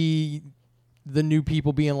could see the new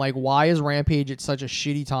people being like, why is Rampage at such a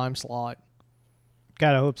shitty time slot?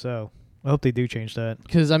 God, I hope so. I hope they do change that.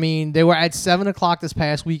 Because, I mean, they were at 7 o'clock this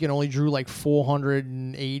past week and only drew like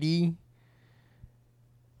 480.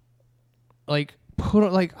 I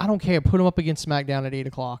don't care. Put them up against SmackDown at 8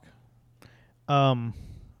 o'clock.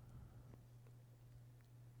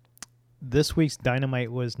 This week's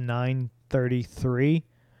Dynamite was 9:33,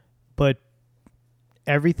 but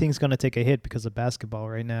everything's going to take a hit because of basketball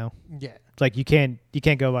right now. Yeah. It's like you can't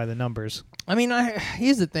go by the numbers. I mean,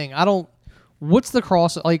 here's the thing. What's the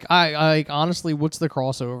honestly, what's the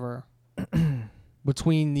crossover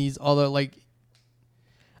between these other,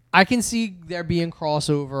 I can see there being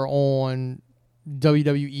crossover on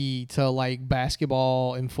WWE to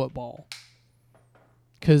basketball and football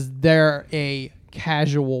because they're a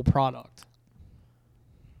casual product.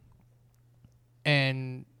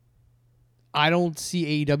 And I don't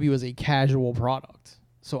see AEW as a casual product.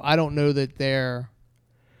 So I don't know that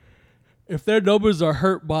if their numbers are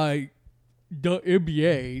hurt by the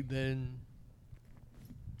NBA, then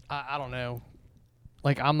I don't know.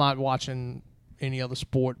 Like, I'm not watching any other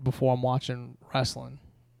sport before I'm watching wrestling.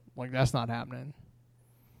 Like, that's not happening.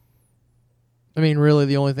 I mean, really,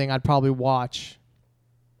 the only thing I'd probably watch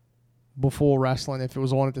before wrestling, if it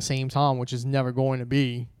was on at the same time, which is never going to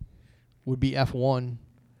be, would be F1.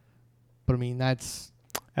 But I mean, that's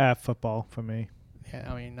football for me.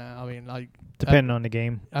 Yeah, I mean, like depending on the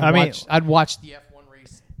game. I'd watch the F1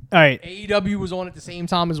 race. All right, AEW was on at the same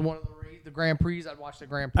time as one of the Grand Prix. I'd watch the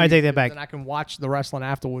Grand Prix. I take that back. And I can watch the wrestling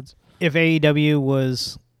afterwards. If AEW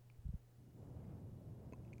was,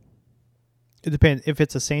 it depends. If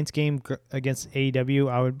it's a Saints game against AEW,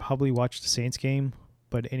 I would probably watch the Saints game.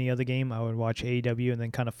 But any other game, I would watch AEW and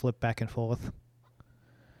then kind of flip back and forth.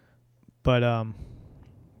 But I'm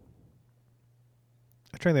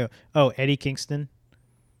trying to. Oh, Eddie Kingston,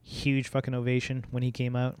 huge fucking ovation when he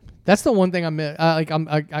came out. That's the one thing I missed.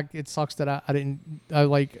 It sucks that I didn't.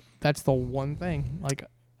 That's the one thing. Like,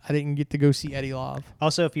 I didn't get to go see Eddie live.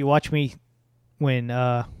 Also, if you watch me when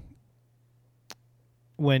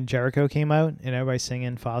Jericho came out and everybody's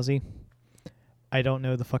singing Fozzy, I don't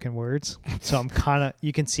know the fucking words. So I'm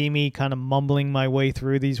you can see me kind of mumbling my way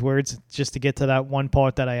through these words just to get to that one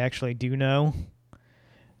part that I actually do know.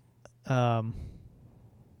 And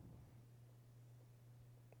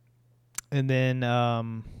then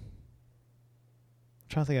I'm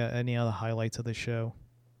trying to think of any other highlights of the show.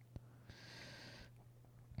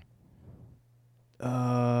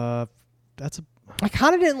 I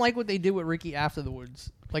kind of didn't like what they did with Ricky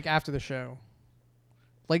afterwards, like after the show.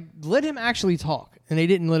 Like, let him actually talk, and they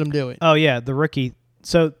didn't let him do it. Oh, yeah, the Ricky.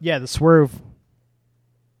 So, yeah, the Swerve.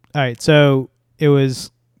 All right, so it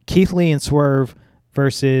was Keith Lee and Swerve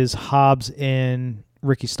versus Hobbs and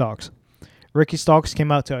Ricky Starks. Ricky Starks came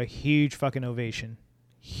out to a huge fucking ovation.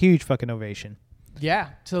 Huge fucking ovation.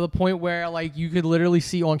 Yeah, to the point where, like, you could literally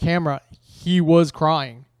see on camera he was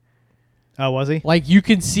crying. Oh, was he? Like, you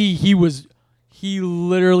can see he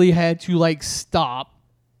literally had to, like, stop.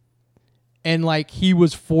 And, like, he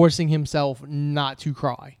was forcing himself not to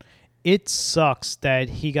cry. It sucks that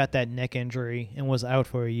he got that neck injury and was out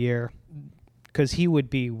for a year. Because he would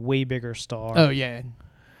be way bigger star. Oh, yeah.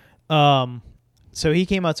 So he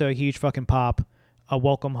came out to a huge fucking pop. A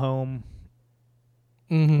welcome home.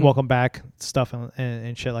 Mm-hmm. Welcome back stuff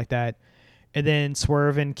and shit like that. And then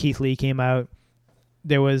Swerve and Keith Lee came out.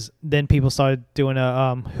 Then people started doing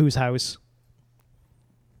a Who's House.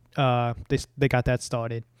 They got that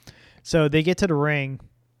started. So they get to the ring.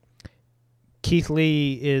 Keith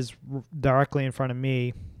Lee is directly in front of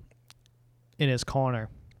me in his corner.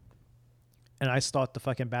 And I start the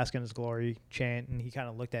fucking Bask in His Glory chant, and he kind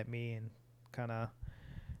of looked at me and kind of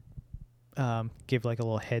gave like a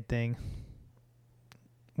little head thing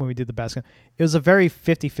when we did the Bask. It was a very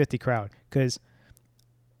 50-50 crowd, because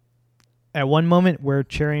at one moment we're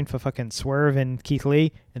cheering for fucking Swerve and Keith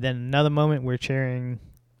Lee, and then another moment we're cheering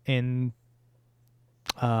in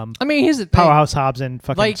here's the thing. Powerhouse Hobbs and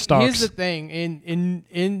fucking Starks. Here's the thing.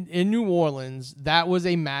 In New Orleans, that was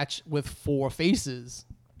a match with 4 faces.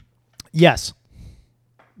 Yes.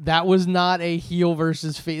 That was not a heel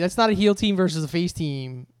versus face. That's not a heel team versus a face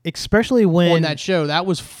team. Especially when on that show, that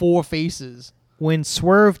was 4 faces. When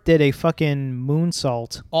Swerve did a fucking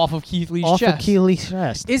moonsault off of Keith Lee's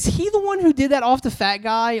chest. Is he the one who did that off the fat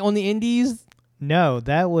guy on the Indies? No,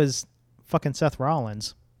 that was fucking Seth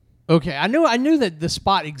Rollins. Okay, I knew that the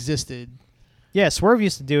spot existed. Yeah, Swerve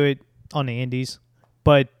used to do it on the Indies,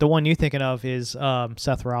 but the one you're thinking of is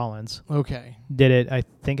Seth Rollins. Okay. Did it, I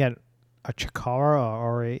think, at a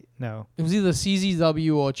Chikara no. It was either a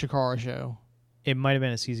CZW or a Chikara show. It might have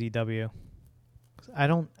been a CZW. I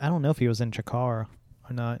don't know if he was in Chikara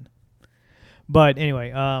or not. But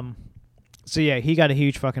anyway, so yeah, he got a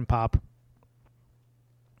huge fucking pop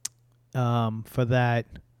for that.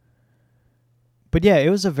 But yeah, it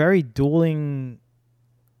was a very dueling.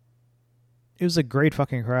 It was a great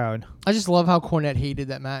fucking crowd. I just love how Cornette hated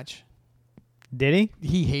that match. Did he?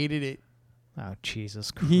 He hated it. Oh,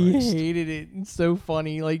 Jesus Christ. He hated it. It's so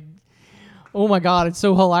funny. Like, oh my God, it's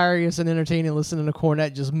so hilarious and entertaining listening to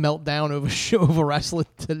Cornette just melt down over wrestling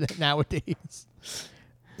nowadays.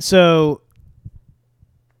 So,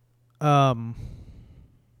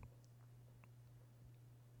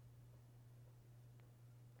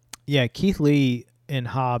 yeah, Keith Lee and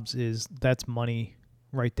Hobbs that's money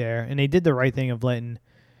right there. And they did the right thing of letting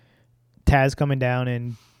Taz coming down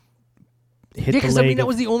and hit the leg. Because, I mean, that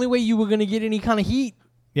was the only way you were going to get any kind of heat.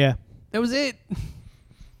 Yeah. That was it.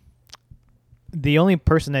 The only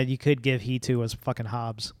person that you could give heat to was fucking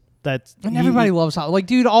Hobbs. And everybody loves Hobbs. Like,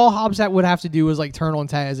 dude, all Hobbs that would have to do was like turn on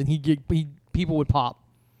Taz, and people would pop.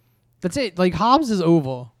 That's it. Like, Hobbs is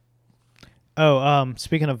over. Oh,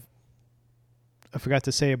 speaking of, I forgot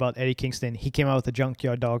to say about Eddie Kingston. He came out with a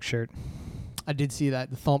Junkyard Dog shirt. I did see that.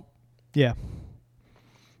 The thump. Yeah.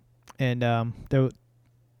 And there,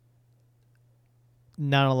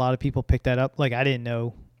 not a lot of people picked that up. Like, I didn't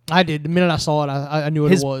know. I did. The minute I saw it, I knew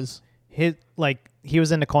what it was. He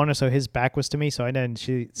was in the corner, so his back was to me, so I didn't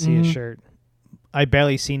see his shirt. I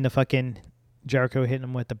barely seen the fucking Jericho hitting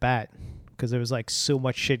him with the bat because there was like so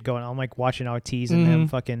much shit going on. I'm like watching RTs and them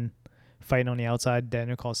fucking fighting on the outside.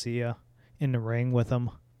 Daniel Garcia in the ring with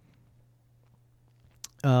him.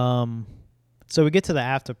 So we get to the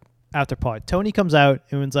after part. Tony comes out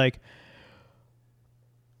and was like,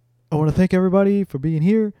 "I want to thank everybody for being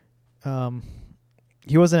here."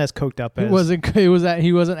 He wasn't as coked up as... He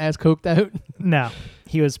wasn't as coked out? No.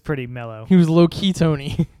 He was pretty mellow. He was low-key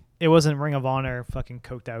Tony. It wasn't Ring of Honor fucking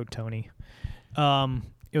coked out Tony.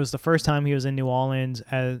 It was the first time he was in New Orleans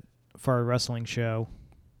for a wrestling show.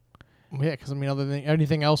 Yeah, because, I mean,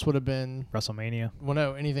 anything else would have been... WrestleMania. Well,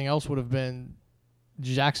 no, anything else would have been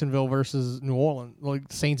Jacksonville versus New Orleans. Like,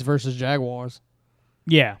 Saints versus Jaguars.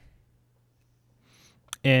 Yeah.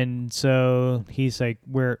 And so he's like,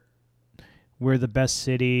 we're the best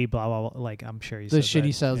city, blah, blah, blah. Like, I'm sure he says the shit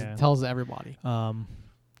that. he tells everybody.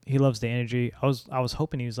 He loves the energy. I was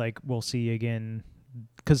hoping he was like, we'll see you again.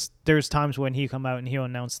 Because there's times when he come out and he'll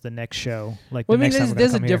announce the next show. Like, well, the next time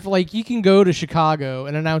there's a different... Like, you can go to Chicago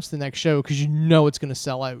and announce the next show because you know it's going to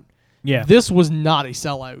sell out. Yeah. This was not a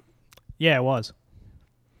sellout. Yeah, it was.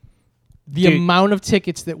 The amount of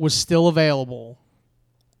tickets that was still available.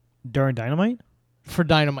 During Dynamite? For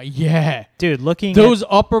Dynamite, yeah. Dude, looking those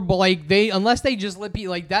upper bowl, like unless they just let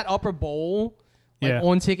people, like that upper bowl, like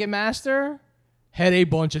on Ticketmaster, had a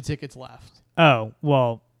bunch of tickets left. Oh,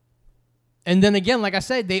 well. And then again, like I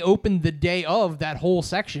said, they opened the day of that whole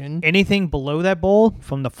section. Anything below that bowl,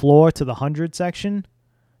 from the floor to the 100 section,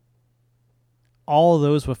 all of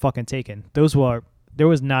those were fucking taken. There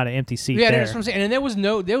was not an empty seat there. That's what I'm saying.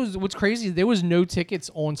 And what's crazy is there was no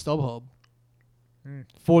tickets on StubHub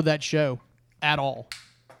for that show. At all.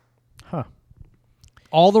 Huh.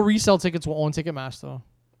 All the resale tickets were on Ticketmaster.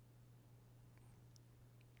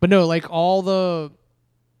 But no, like all the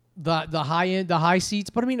high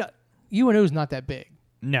seats, but I mean UNO's not that big.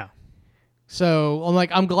 No. So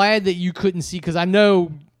I'm glad that you couldn't see, because I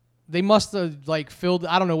know they must have like filled,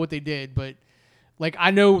 I don't know what they did, but like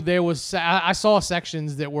I know there was I saw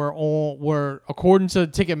sections that were according to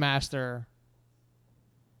Ticketmaster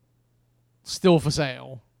still for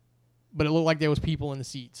sale. But it looked like there was people in the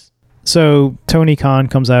seats. So Tony Khan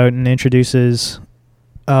comes out and introduces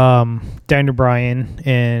Daniel Bryan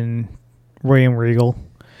and William Regal.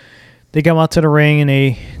 They come out to the ring and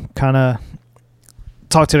they kind of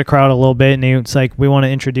talk to the crowd a little bit. And it's like, we want to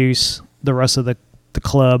introduce the rest of the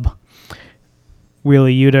club, Wheeler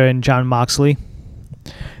Yuta and Jon Moxley.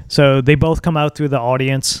 So they both come out through the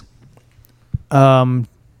audience.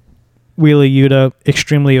 Wheeler Yuta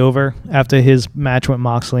extremely over after his match with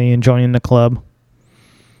Moxley and joining the club.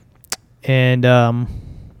 And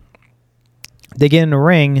they get in the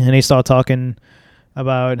ring and they start talking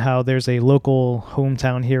about how there's a local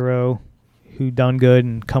hometown hero who done good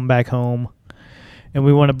and come back home. And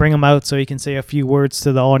we want to bring him out so he can say a few words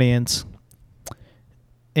to the audience.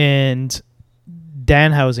 And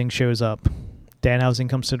Danhausen shows up. Danhausen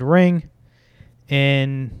comes to the ring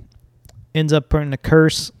and ends up putting a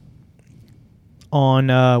curse on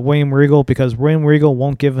William Regal because William Regal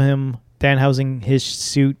won't give him Danhausen his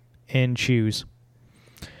suit and shoes.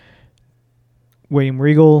 William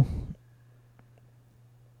Regal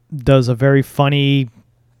does a very funny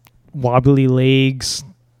wobbly legs,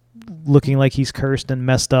 looking like he's cursed and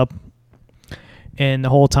messed up. And the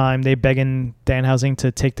whole time they begging Danhausen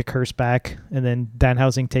to take the curse back, and then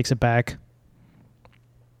Danhausen takes it back.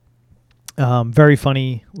 Very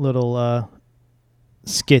funny little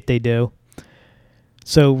skit they do.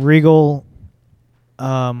 So Regal,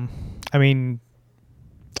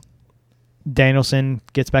 Danielson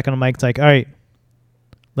gets back on the mic. It's like, all right,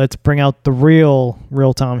 let's bring out the real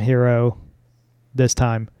time hero this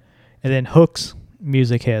time. And then Hook's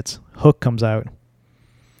music hits. Hook comes out.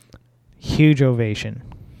 Huge ovation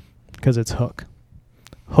because it's Hook.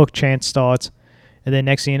 Hook chant starts. And then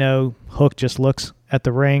next thing you know, Hook just looks at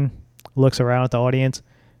the ring, looks around at the audience,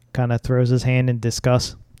 kind of throws his hand in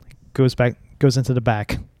disgust, goes into the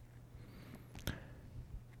back.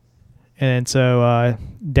 And so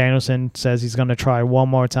Danielson says he's going to try one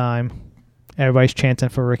more time. Everybody's chanting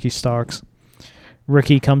for Ricky Starks.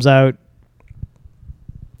 Ricky comes out,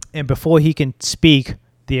 And before he can speak,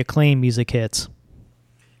 the Acclaim music hits.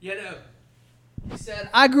 You know, he said,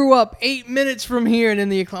 I grew up 8 minutes from here, and then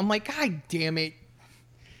the Acclaim. I'm like, God damn it.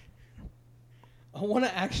 I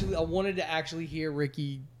wanted to actually hear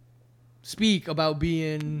Ricky speak about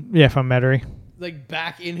being From Metairie. like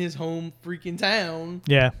back in his home freaking town.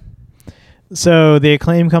 Yeah. So the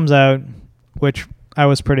Acclaim comes out, which I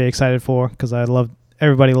was pretty excited for because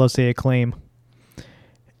everybody loves the Acclaim.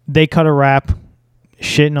 They cut a rap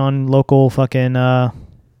shitting on local fucking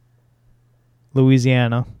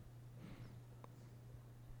Louisiana.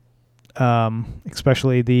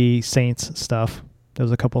 Especially the Saints stuff. There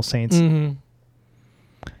was a couple Saints. Mm-hmm.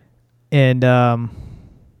 And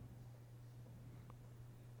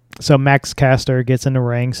so Max Caster gets in the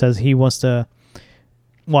ring, says he wants to...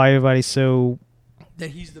 Why everybody's so...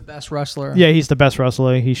 That he's the best wrestler. Yeah, he's the best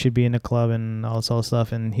wrestler. He should be in the club and all this other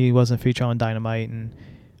stuff. And he wasn't featured on Dynamite. And,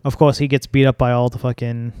 of course, he gets beat up by all the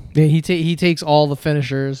fucking... Yeah, he takes all the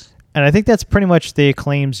finishers. And I think that's pretty much the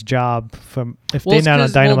Acclaim's job if they're not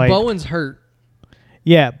on Dynamite. Well, Bowen's hurt.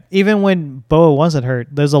 Yeah, even when Boa wasn't hurt,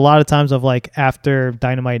 there's a lot of times of like after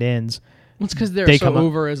Dynamite ends. It's because they're so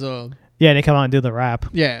over as a... Yeah, they come out and do the rap.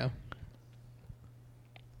 Yeah.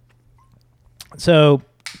 So,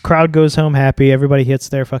 crowd goes home happy. Everybody hits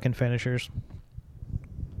their fucking finishers.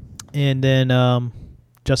 And then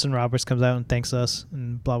Justin Roberts comes out and thanks us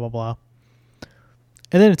and blah, blah, blah.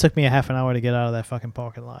 And then it took me a half an hour to get out of that fucking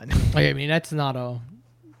parking lot. I mean, that's not a...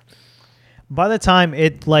 By the time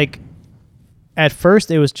it, like... At first,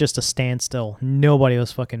 it was just a standstill. Nobody was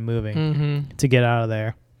fucking moving to get out of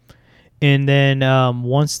there. And then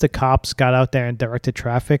once the cops got out there and directed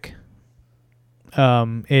traffic,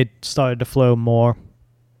 it started to flow more.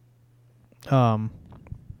 But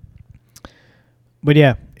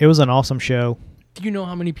yeah, it was an awesome show. Do you know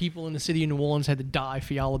how many people in the city of New Orleans had to die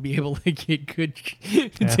for y'all to be able to get good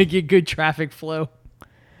to get good traffic flow?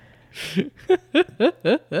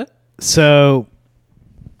 So...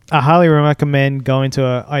 I highly recommend going to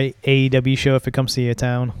a AEW show if it comes to your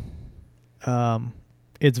town.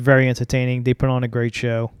 It's very entertaining. They put on a great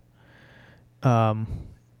show. If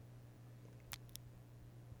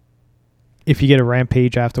you get a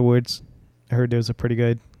Rampage afterwards, I heard those are pretty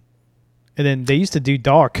good. And then they used to do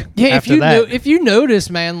Dark. Yeah, after that. If you notice,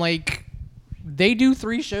 man, like they do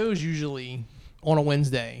 3 shows usually on a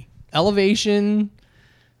Wednesday: Elevation,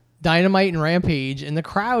 Dynamite, and Rampage, and the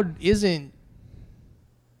crowd isn't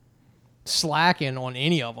slacking on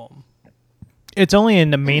any of them. It's only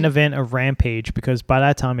in the main event of Rampage because by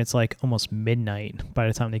that time it's like almost midnight by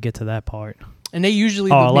the time they get to that part. And they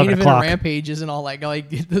usually the main event of Rampage isn't all like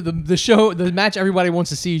the show, the match everybody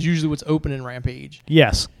wants to see is usually what's open in Rampage.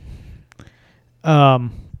 Yes.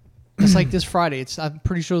 It's like this Friday. I'm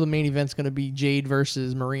pretty sure the main event's going to be Jade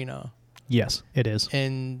versus Marina. Yes, it is.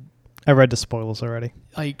 And I read the spoilers already.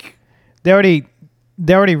 Like they already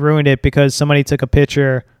ruined it because somebody took a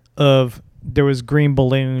picture of there was green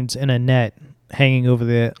balloons in a net hanging over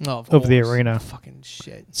the arena. Fucking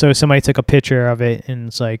shit. So somebody took a picture of it and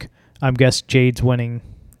it's like, I guess Jade's winning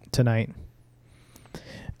tonight.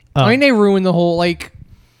 I mean, they ruined the whole like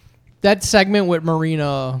that segment with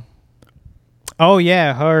Marina. Oh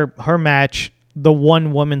yeah, her match, the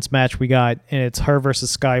one women's match we got, and it's her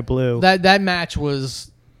versus Sky Blue. That match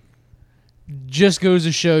was just goes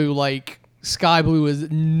to show you like Sky Blue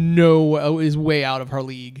is way out of her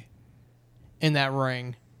league in that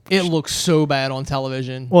ring. It looks so bad on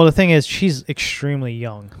television. Well, the thing is, she's extremely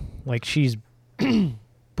young. Like, she's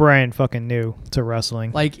brand fucking new to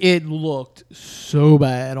wrestling. Like, it looked so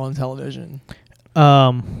bad on television.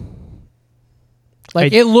 It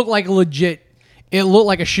looked like legit. It looked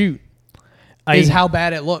like a shoot. Is how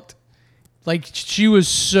bad it looked. Like, she was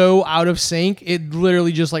so out of sync. It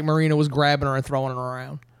literally just like Marina was grabbing her and throwing her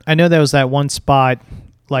around. I know there was that one spot,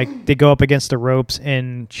 like, they go up against the ropes,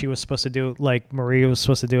 and she was supposed to do, like, Maria was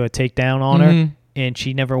supposed to do a takedown on her, and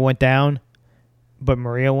she never went down, but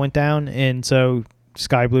Maria went down, and so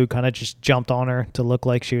Sky Blue kind of just jumped on her to look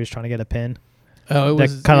like she was trying to get a pin. Oh, that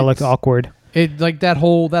kind of looked awkward. It like that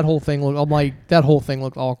whole thing looked. I'm like that whole thing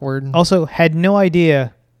looked awkward. Also, had no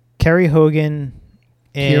idea Kerry Hogan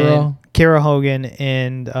and Kira Hogan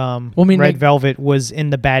and Red Velvet was in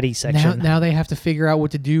the baddie section. Now they have to figure out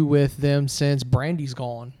what to do with them since Brandy's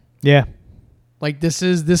gone. Yeah, like this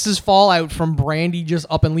is fallout from Brandy just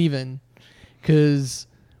up and leaving, because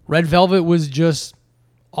Red Velvet was just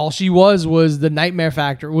all she was the Nightmare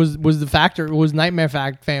Factor was Nightmare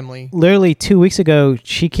family. Literally 2 weeks ago,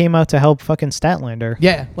 she came out to help fucking Statlander.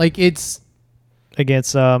 Yeah, like it's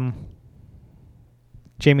against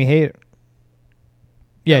Jamie Hayter.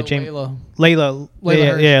 Yeah, No, James. Layla. Layla.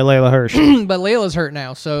 Hirsch. Yeah, Layla Hirsch. But Layla's hurt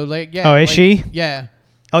now, so yeah. Oh, is she? Yeah.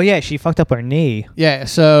 Oh yeah, she fucked up her knee. Yeah.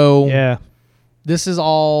 So Yeah. This is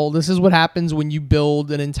what happens when you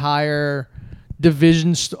build an entire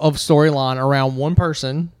division of storyline around one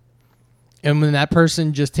person, and when that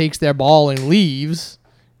person just takes their ball and leaves,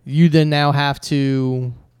 you then now have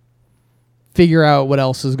to figure out what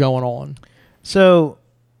else is going on. So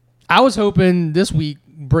I was hoping this week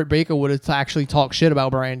Britt Baker would have actually talked shit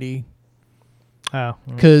about Brandy. Oh.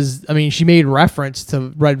 Because, I mean, she made reference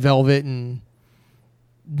to Red Velvet and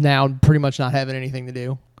now pretty much not having anything to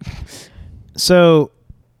do. So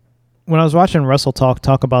when I was watching Russell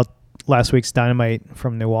talk about last week's Dynamite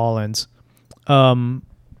from New Orleans, one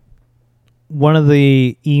of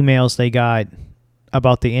the emails they got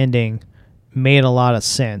about the ending made a lot of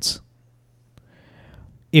sense.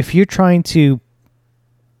 If you're trying to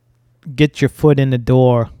get your foot in the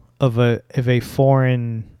door of a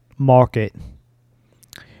foreign market,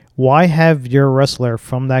 why have your wrestler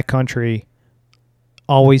from that country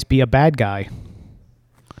always be a bad guy?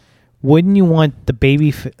 Wouldn't you want the be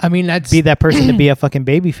that person to be a fucking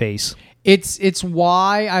baby face? It's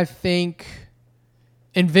why I think,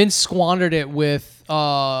 and Vince squandered it with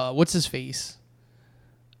what's his face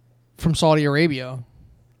from Saudi Arabia.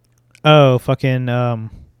 Oh, fucking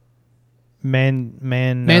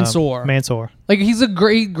Mansoor. Mansoor. Like, he's a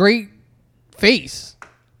great face.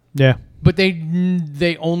 Yeah. But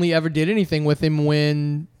they only ever did anything with him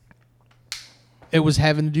when it was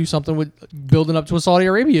having to do something with building up to a Saudi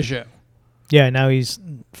Arabia show. Yeah, now he's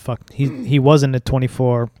fucked. He was in the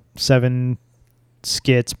 24/7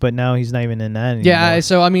 skits, but now he's not even in that anymore. Yeah,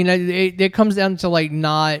 so I mean, it comes down to like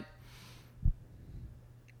not.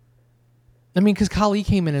 I mean, because Khali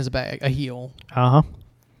came in as a heel.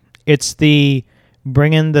 It's the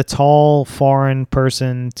bringing the tall foreign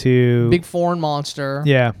person to big foreign monster.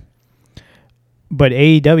 Yeah, but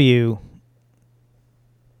AEW,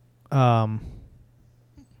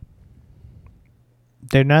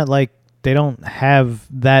 they're not like. They don't have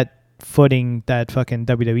that footing that fucking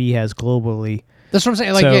WWE has globally. That's what I'm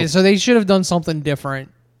saying. Like, so they should have done something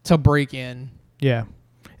different to break in. Yeah.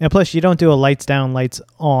 And plus, you don't do a lights down, lights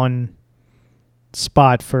on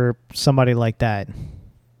spot for somebody like that.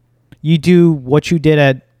 You do what you did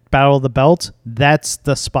at Battle of the Belt. That's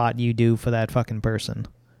the spot you do for that fucking person.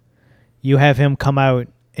 You have him come out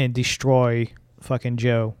and destroy fucking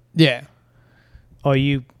Joe. Yeah. Or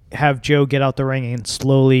you have Joe get out the ring and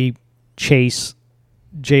slowly chase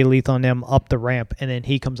Jay Lethal and them up the ramp, and then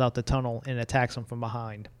he comes out the tunnel and attacks him from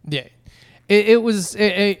behind. Yeah. It was...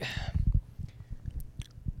 I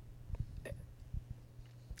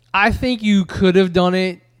think you could have done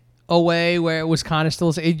it a way where it was kind of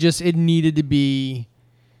still... It needed to be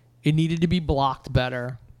blocked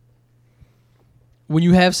better. When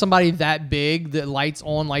you have somebody that big, the lights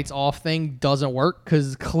on, lights off thing doesn't work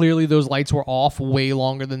because clearly those lights were off way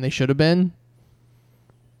longer than they should have been.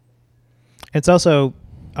 It's also,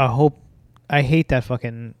 I hate that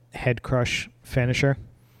fucking head crush finisher.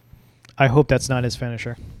 I hope that's not his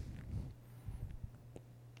finisher.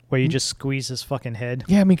 Where you just squeeze his fucking head.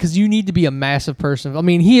 Yeah, I mean, because you need to be a massive person. I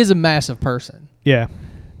mean, he is a massive person. Yeah.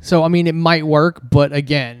 So, I mean, it might work, but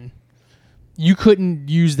again, you couldn't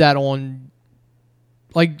use that on...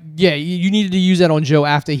 Like, yeah, you needed to use that on Joe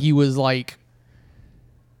after he was, like,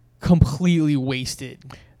 completely wasted.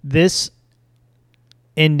 This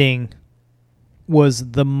ending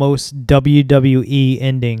was the most WWE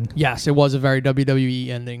ending. Yes, it was a very WWE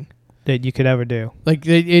ending. That you could ever do. Like,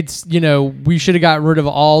 it's, we should have got rid of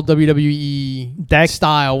all WWE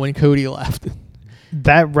style when Cody left.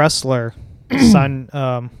 That wrestler,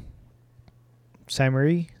 Samuri?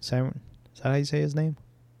 Is that how you say his name?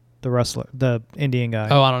 The wrestler, the Indian guy.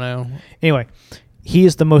 Oh, I don't know. Anyway, he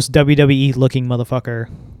is the most WWE looking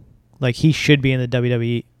motherfucker. Like, he should be in the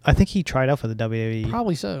WWE. I think he tried out for the WWE.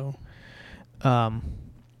 Probably so.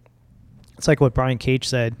 It's like what Brian Cage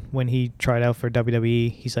said when he tried out for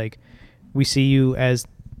WWE. He's like, we see you as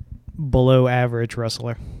below average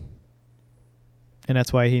wrestler. And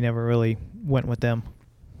that's why he never really went with them.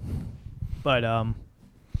 But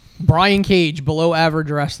Brian Cage, below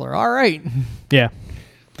average wrestler. All right. Yeah.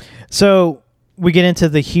 So we get into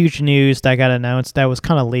the huge news that got announced that was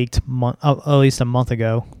kind of leaked at least a month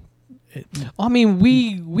ago. I mean,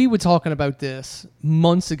 we were talking about this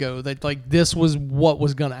months ago that like this was what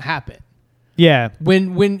was gonna happen. Yeah.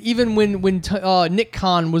 When Nick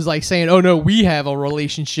Khan was like saying, "Oh no, we have a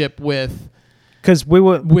relationship with," because we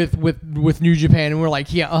were with New Japan, and we're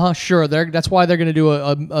like, "Yeah, sure." That's why they're gonna do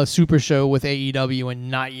a super show with AEW and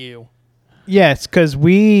not you. Yeah, it's because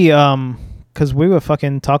we were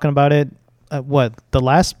fucking talking about it the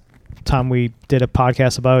last time we did a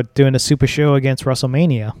podcast about doing a super show against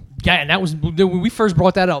WrestleMania. Yeah, and that was when we first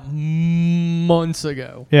brought that up months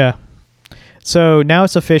ago. Yeah. So now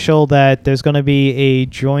it's official that there's going to be a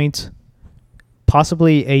joint,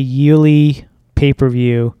 possibly a yearly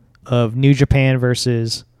pay-per-view of New Japan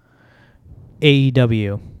versus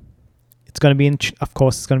AEW. It's going to be of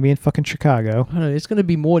course, it's going to be in fucking Chicago. It's going to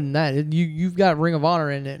be more than that. You've got Ring of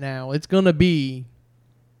Honor in it now. It's going to be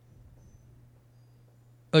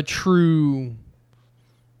a true...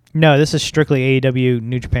 No, this is strictly AEW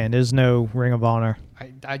New Japan. There's no Ring of Honor.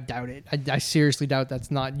 I doubt it. I seriously doubt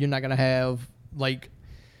that's not... You're not going to have, like,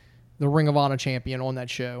 the Ring of Honor champion on that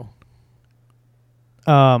show.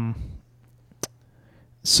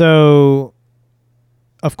 So,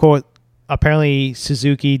 of course, apparently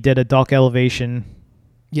Suzuki did a Dark Elevation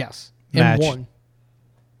Yes. match. And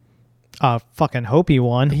won. Fucking hope he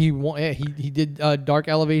won. He won. Yeah, he did a Dark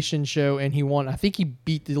Elevation show, and he won. I think he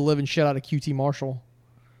beat the living shit out of QT Marshall.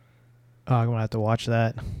 Oh, I'm going to have to watch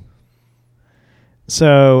that.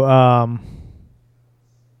 So,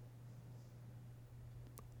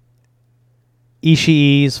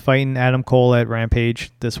 Ishii is fighting Adam Cole at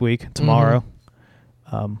Rampage this week, tomorrow.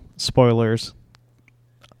 Mm-hmm. Spoilers.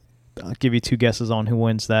 I'll give you 2 guesses on who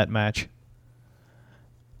wins that match.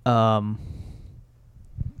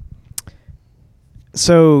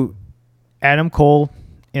 So, Adam Cole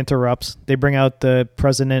interrupts. They bring out the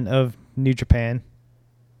president of New Japan,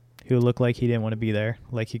 who looked like he didn't want to be there.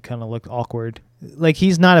 Like, he kind of looked awkward. Like,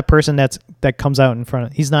 he's not a person that comes out in front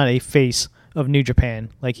of... He's not a face of New Japan.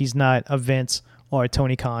 Like, he's not a Vince or a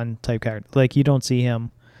Tony Khan type character. Like, you don't see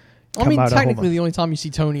him come out technically, the only time you see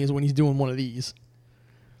Tony is when he's doing one of these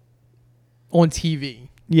on TV.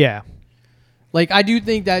 Yeah. Like, I do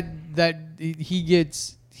think that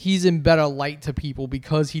he's in better light to people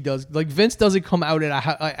because he does... Like, Vince doesn't come out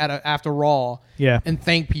after Raw and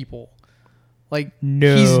thank people. Like,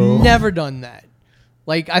 no. He's never done that.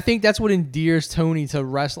 Like, I think that's what endears Tony to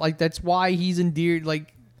wrestling. Like, that's why he's endeared,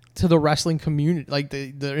 like, to the wrestling community, like the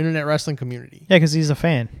internet wrestling community. Yeah, because he's a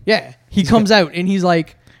fan. Yeah. He comes out and he's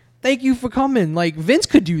like, thank you for coming. Like, Vince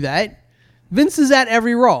could do that. Vince is at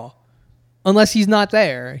every Raw. Unless he's not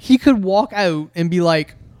there. He could walk out and be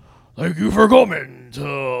like, thank you for coming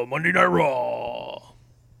to Monday Night Raw.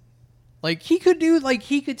 Like, he could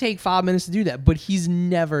take 5 minutes to do that, but he's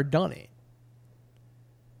never done it.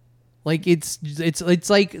 Like, it's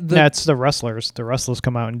like that's the wrestlers. The wrestlers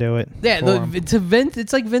come out and do it. Yeah, to Vince,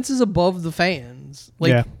 it's like Vince is above the fans. Like,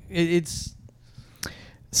 yeah. It's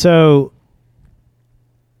so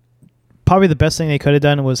probably the best thing they could have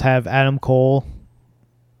done was have Adam Cole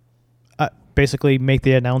basically make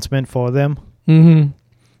the announcement for them. Mm-hmm.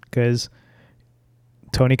 Because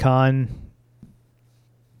Tony Khan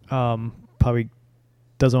probably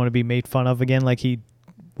doesn't want to be made fun of again, like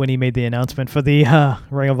when he made the announcement for the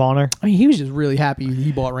Ring of Honor. I mean, he was just really happy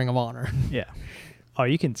he bought Ring of Honor. Yeah. Oh,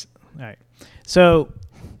 you can... All right. So,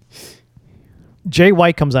 Jay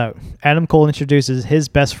White comes out. Adam Cole introduces his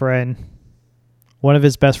best friend, one of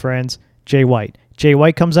his best friends, Jay White. Jay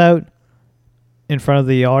White comes out in front of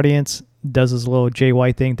the audience, does his little Jay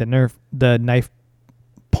White thing, the knife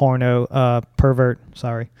porno pervert,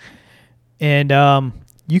 sorry. And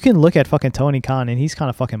you can look at fucking Tony Khan, and he's kind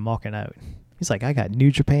of fucking mocking out. He's like, I got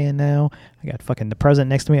New Japan now. I got fucking the president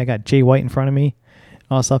next to me. I got Jay White in front of me.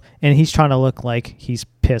 All that stuff. And he's trying to look like he's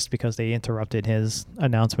pissed because they interrupted his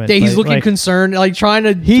announcement. Yeah, he's looking concerned, like trying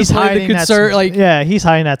to... He's hiding the concern. Yeah, he's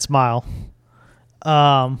hiding that smile.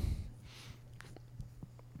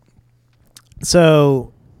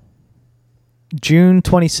 So, June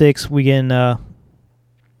 26th, we get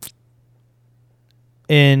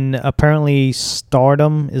in apparently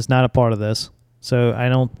Stardom is not a part of this. So I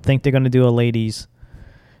don't think they're going to do a ladies.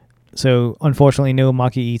 So unfortunately, no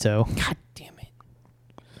Maki Ito. God damn it.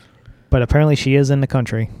 But apparently she is in the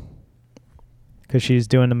country because she's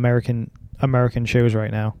doing American shows right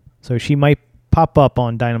now. So she might pop up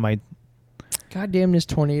on Dynamite. God damn this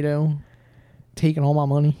tornado. Taking all my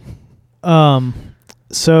money.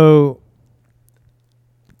 So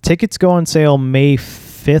tickets go on sale May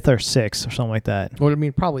 5th or 6th or something like that. Well, I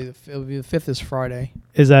mean, probably the 5th is Friday.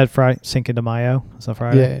 Is that Friday? Cinco de Mayo? Is that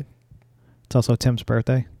Friday? Yeah. It's also Tim's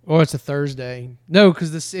birthday. Or it's a Thursday. No,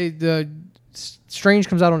 because the Strange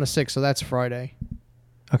comes out on the 6th, so that's Friday.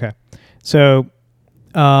 Okay. So,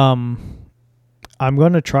 I'm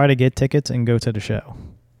going to try to get tickets and go to the show.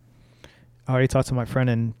 I already talked to my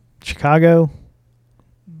friend in Chicago.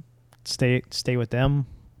 Stay with them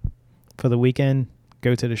for the weekend.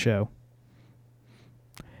 Go to the show.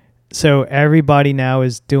 So everybody now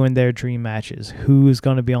is doing their dream matches. Who's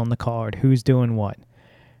going to be on the card? Who's doing what?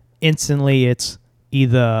 instantly it's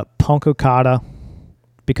either Punk Okada,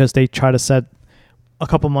 because they try to set a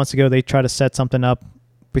couple months ago they tried to set something up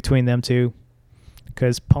between them two,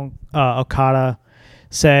 because Punk Okada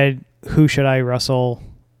said, "Who should I wrestle?"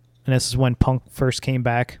 And this is when Punk first came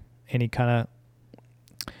back, and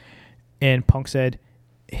Punk said,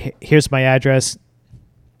 "Here's my address,"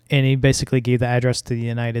 and he basically gave the address to the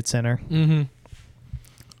United Center. Mm-hmm.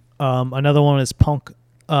 Another one is Punk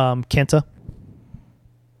Kenta.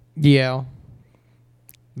 Yeah.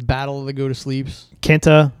 Battle of the Go to Sleeps.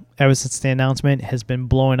 Kenta, ever since the announcement, has been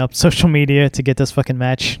blowing up social media to get this fucking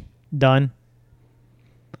match done,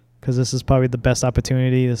 because this is probably the best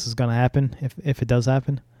opportunity this is going to happen, if it does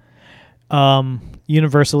happen.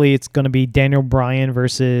 Universally, it's going to be Daniel Bryan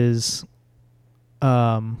versus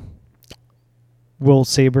Zack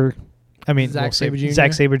Sabre Jr.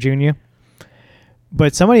 Zack Sabre Jr.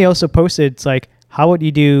 But somebody also posted, it's like, how would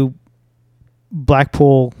you do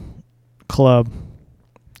Blackpool Club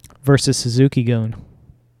versus Suzuki-gun?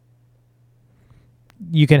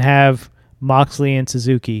 You can have Moxley and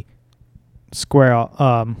Suzuki square.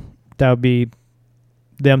 That would be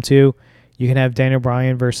them two. You can have Daniel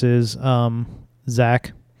Bryan versus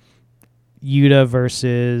Zack. Yuta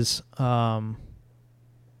versus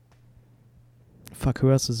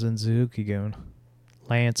who else is in Suzuki-gun?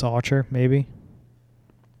 Lance Archer, maybe.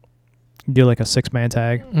 Do like a 6-man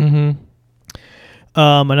tag. Mm-hmm.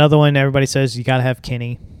 Another one, everybody says you gotta have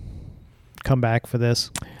Kenny come back for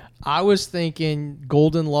this. I was thinking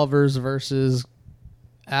Golden Lovers versus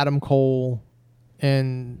Adam Cole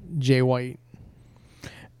and Jay White.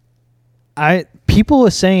 People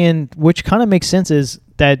are saying, which kind of makes sense, is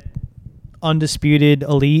that Undisputed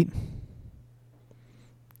Elite,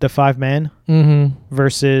 the 5-man, mm-hmm.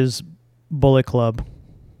 versus Bullet Club.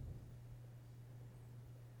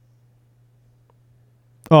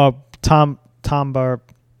 Oh, Talento,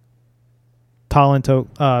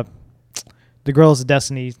 the Girls of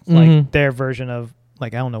Destiny, like mm-hmm. their version of,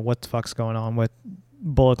 like, I don't know what the fuck's going on with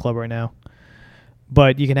Bullet Club right now.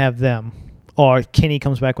 But you can have them. Or Kenny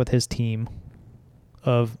comes back with his team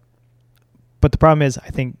of... But the problem is, I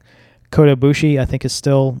think Kota Ibushi, is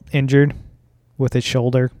still injured with his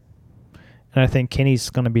shoulder. And I think Kenny's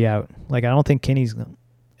going to be out. Like, I don't think Kenny's...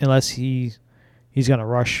 Unless he's going to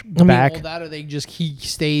rush back. All that, or he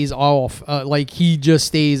stays off. He just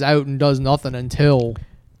stays out and does nothing until...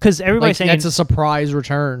 Because everybody's saying... That's a surprise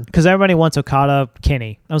return. Because everybody wants Okada,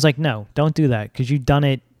 Kenny. I was like, no, don't do that. Because you've done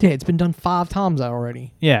it... Yeah, it's been done 5 times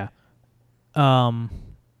already. Yeah.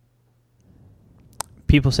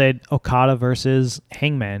 People said Okada versus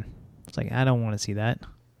Hangman. It's like, I don't want to see that.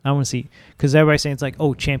 I want to see... Because everybody's saying it's like,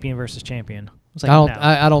 oh, champion versus champion. It's like,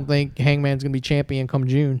 I don't think Hangman's going to be champion come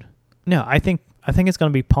June. No, I think it's going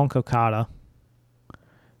to be Punk Okada.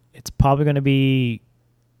 It's probably going to be...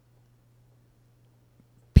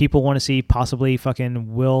 People want to see possibly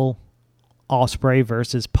fucking Will Ospreay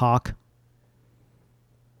versus Pac.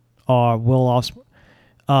 Or Will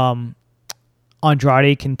Ospreay.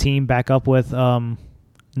 Andrade can team back up with Naito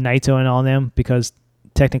and all them, because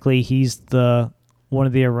technically he's one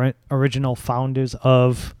of the original founders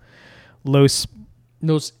of Los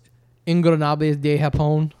Ingobernables de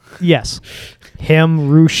Japón. Yes. Him,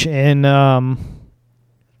 Rush, and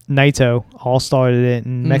Naito all started it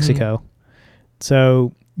in Mexico.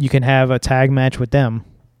 So you can have a tag match with them.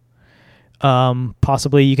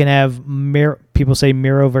 Possibly you can have people say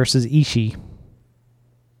Miro versus Ishii.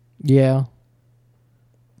 Yeah.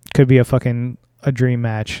 Could be a dream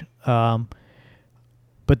match. But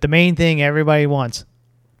the main thing everybody wants,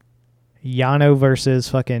 Yano versus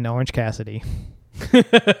fucking Orange Cassidy.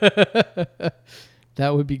 That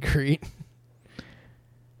would be great.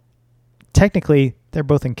 Technically, they're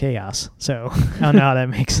both in Chaos, so I don't know how that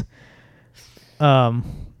makes.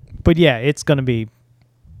 But yeah, it's going to be...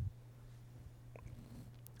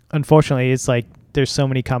 Unfortunately, it's like there's so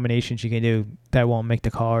many combinations you can do that won't make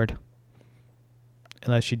the card.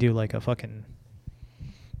 Unless you do like a fucking...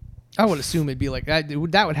 I would assume it'd be like that.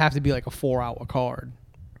 That would have to be like a 4-hour card.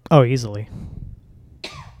 Oh, easily.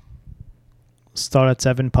 Start at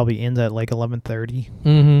 7, probably ends at like 11:30.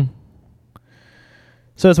 Mm-hmm.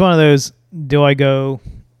 So it's one of those, do I go...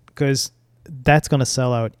 Because that's going to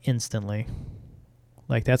sell out instantly.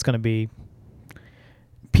 Like, that's going to be...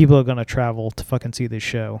 People are going to travel to fucking see this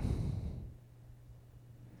show.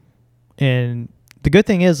 And the good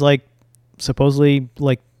thing is, like, supposedly,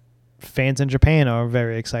 like, fans in Japan are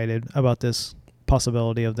very excited about this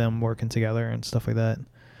possibility of them working together and stuff like that.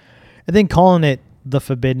 I think calling it the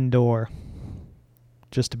Forbidden Door,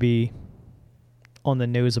 just to be on the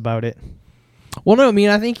news about it. Well, no, I mean,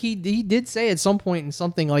 I think he did say at some point in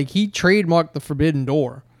something, like, he trademarked the Forbidden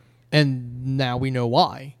Door. And now we know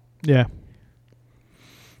why. Yeah.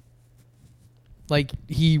 Like,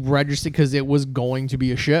 he registered because it was going to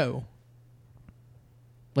be a show.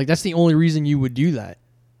 Like, that's the only reason you would do that.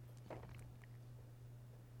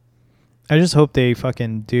 I just hope they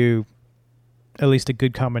fucking do at least a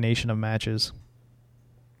good combination of matches.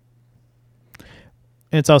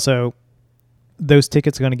 And it's also, those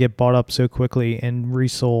tickets are going to get bought up so quickly and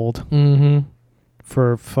resold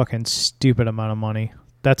for a fucking stupid amount of money.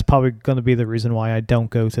 That's probably going to be the reason why I don't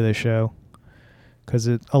go to the show. Because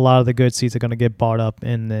a lot of the good seats are going to get bought up,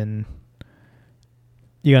 and then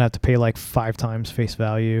you're going to have to pay like 5 times face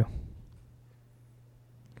value.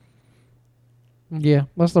 Yeah,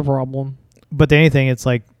 that's the problem. But anything, it's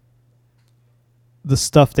like the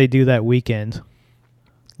stuff they do that weekend,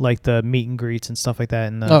 like the meet and greets and stuff like that.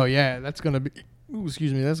 And oh yeah, that's gonna be. Ooh,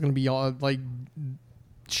 excuse me, that's gonna be all like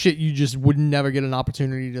shit you just would never get an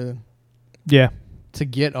opportunity to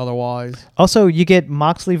get otherwise. Also, you get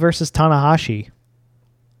Moxley versus Tanahashi.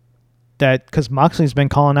 That because Moxley's been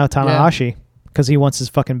calling out Tanahashi because he wants his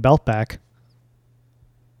fucking belt back.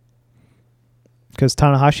 Because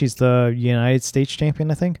Tanahashi's the United States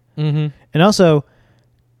champion, I think. Mm-hmm. And also,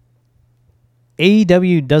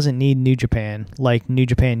 AEW doesn't need New Japan like New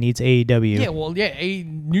Japan needs AEW. Yeah, well, yeah,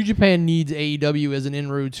 New Japan needs AEW as an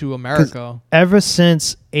inroad to America. Ever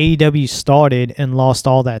since AEW started and lost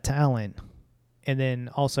all that talent, and then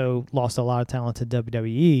also lost a lot of talent to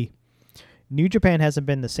WWE, New Japan hasn't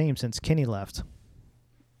been the same since Kenny left.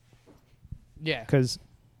 Yeah. Because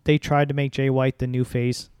they tried to make Jay White the new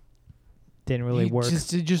face. Didn't really work.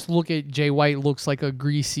 Just look at Jay White, looks like a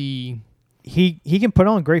greasy... He can put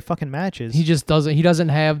on great fucking matches. He just doesn't. He doesn't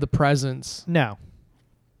have the presence. No.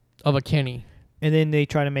 Of a Kenny. And then they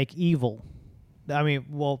try to make Evil. I mean,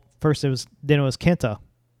 well, first it was Kenta.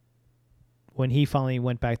 When he finally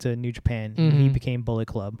went back to New Japan, he became Bullet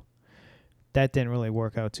Club. That didn't really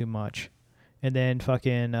work out too much. And then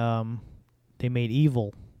fucking they made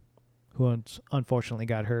Evil, who unfortunately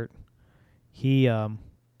got hurt. He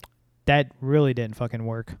that really didn't fucking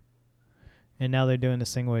work. And now they're doing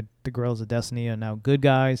this thing with the Guerrillas of Destiny are now good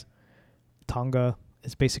guys. Tonga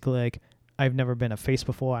is basically like, I've never been a face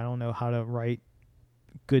before. I don't know how to write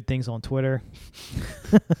good things on Twitter.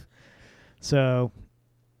 So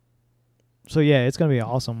yeah, it's going to be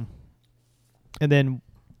awesome. And then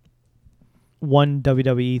one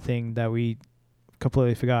WWE thing that we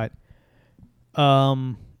completely forgot.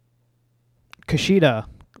 Kushida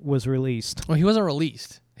was released. Well, he wasn't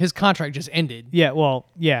released. His contract just ended. Yeah, well,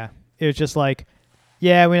 yeah. It was just like,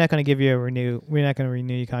 yeah, we're not going to give you a renew. We're not going to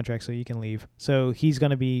renew your contract, so you can leave. So he's going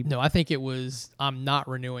to be... No, I think it was, I'm not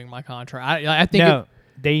renewing my contract. I think... No,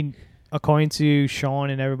 they, according to Sean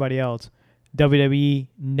and everybody else, WWE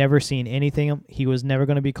never seen anything. He was never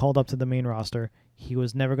going to be called up to the main roster. He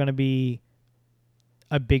was never going to be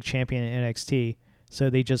a big champion in NXT. So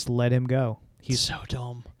they just let him go. He's so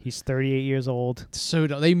dumb. He's 38 years old. So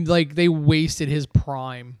dumb. They wasted his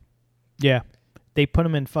prime. Yeah. They put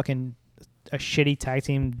him in fucking a shitty tag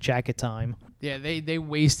team jacket time. Yeah, they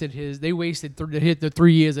wasted the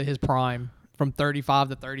 3 years of his prime from 35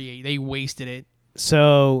 to 38. They wasted it.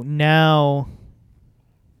 So now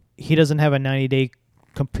he doesn't have a 90-day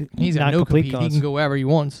He's got no compete. He can go wherever he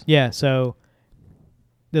wants. Yeah, so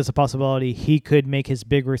there's a possibility he could make his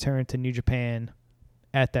big return to New Japan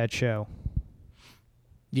at that show.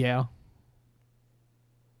 Yeah.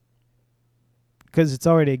 Because it's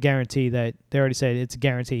already a guarantee that they already said it's a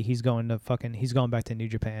guarantee he's going back to New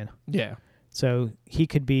Japan. Yeah. So he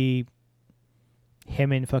could be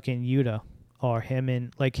him and fucking Yuta, or him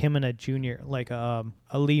and a junior, like a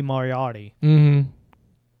Lee Moriarty. Mm-hmm.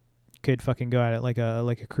 Could fucking go at it like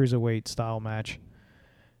a cruiserweight style match.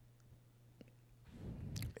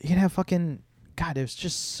 You can have fucking God. There's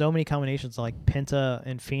just so many combinations like Penta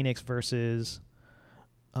and Phoenix versus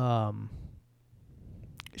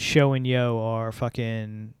Show and Yo, or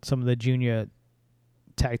fucking some of the junior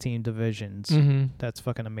tag team divisions. Mm-hmm. That's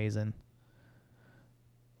fucking amazing.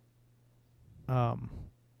 So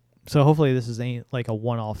hopefully this is like a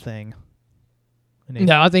one-off thing.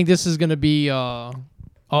 No, I think this is going to be a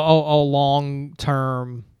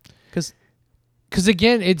long-term. Because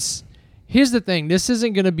again, here's the thing. This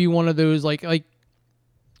isn't going to be one of those like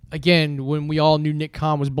again, when we all knew Nick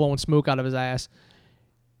Khan was blowing smoke out of his ass.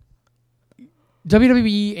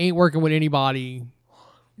 WWE ain't working with anybody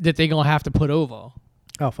that they're going to have to put over.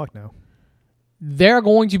 Oh, fuck no. There are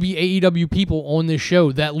going to be AEW people on this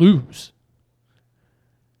show that lose.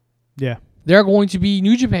 Yeah. There are going to be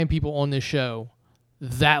New Japan people on this show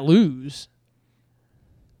that lose.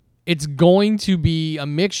 It's going to be a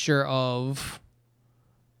mixture of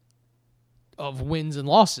of wins and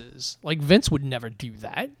losses. Like Vince would never do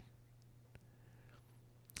that.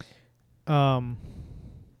 Also,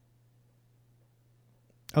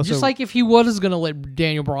 just like if he was going to let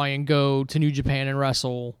Daniel Bryan go to New Japan and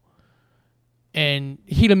wrestle, and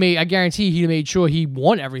I guarantee he'd have made sure he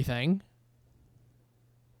won everything.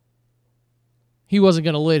 He wasn't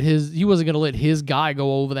going to let his guy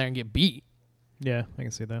go over there and get beat. Yeah, I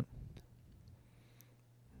can see that.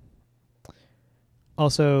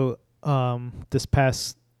 Also, last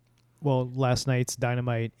night's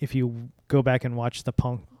Dynamite, if you go back and watch the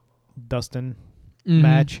Punk Dustin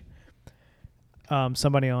match,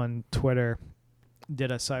 somebody on Twitter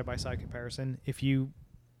did a side-by-side comparison. If you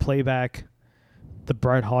play back the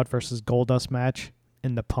Bret Hart versus Goldust match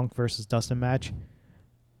and the Punk versus Dustin match,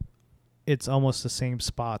 it's almost the same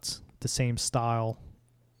spots, the same style,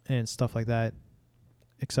 and stuff like that,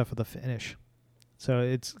 except for the finish. So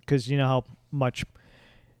it's because you know how much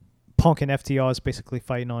Punk and FTR is basically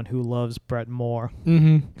fighting on who loves Bret more,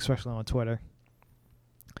 especially on Twitter.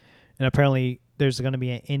 And apparently there's going to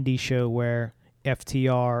be an indie show where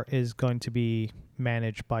FTR is going to be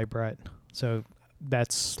managed by Bret. So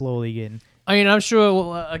that's slowly getting... I mean, I'm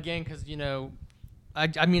sure, again, because, you know, I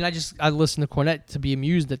listen to Cornette to be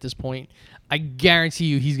amused at this point. I guarantee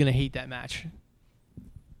you he's going to hate that match.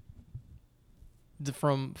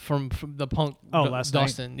 From the Punk last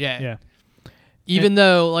Dustin. night? Yeah. Even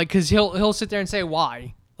though, like, because he'll sit there and say,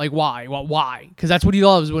 why? Like, why? Why? Because that's what he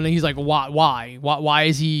loves when he's like, why? Why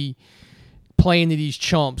is he playing to these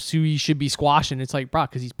chumps who he should be squashing? It's like, bro,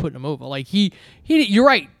 because he's putting them over. Like, you're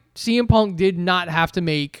right. CM Punk did not have to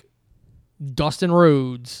make Dustin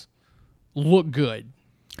Rhodes look good.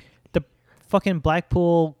 The fucking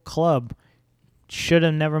Blackpool club should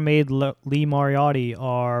have never made Lee Moriarty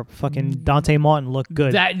or fucking Dante Martin look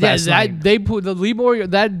good. They put the Lee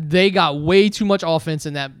Moriarty, they got way too much offense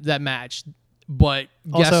in that match. But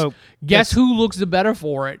guess who looks the better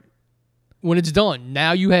for it when it's done?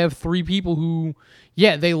 Now you have three people who,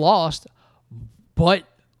 they lost, but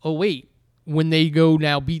oh wait, when they go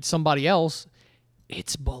now beat somebody else,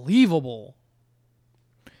 it's believable.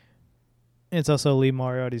 It's also Lee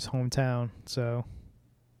Moriarty's hometown, so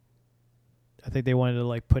I think they wanted to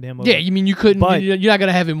like put him over. Yeah, you mean you couldn't, you're not going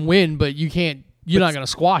to have him win, but you're not going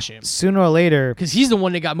to squash him. Sooner or later. Because he's the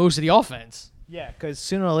one that got most of the offense. Yeah, because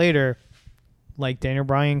sooner or later, like Daniel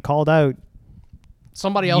Bryan called out,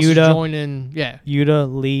 somebody else is joining. Yeah,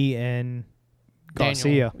 Yuta, Lee, and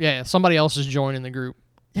Garcia. Yeah, somebody else is joining the group.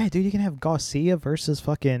 Yeah, dude, you can have Garcia versus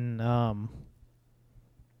fucking.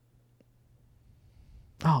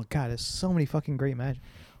 Oh god, there's so many fucking great matches.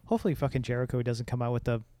 Hopefully, fucking Jericho doesn't come out with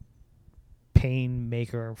the pain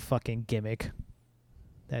maker fucking gimmick.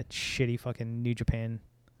 That shitty fucking New Japan,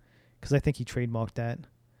 because I think he trademarked that.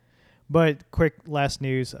 But quick last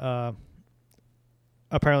news.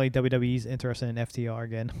 Apparently WWE's interested in FTR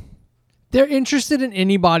again. They're interested in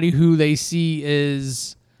anybody who they see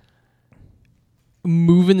is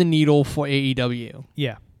moving the needle for AEW.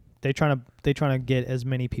 Yeah, they trying to get as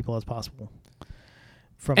many people as possible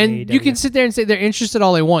from and AEW. You can sit there and say they're interested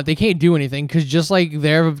all they want. They can't do anything because just like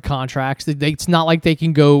their contracts, it's not like they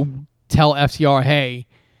can go tell FTR, hey,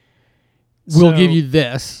 we'll give you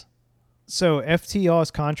this. So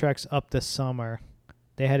FTR's contract's up this summer.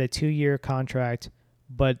 They had a 2-year contract,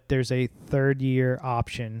 but there's a 3rd-year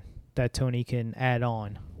option that Tony can add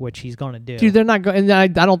on, which he's going to do. Dude, they're not going. And I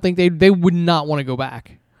don't think they would not want to go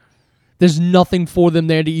back. There's nothing for them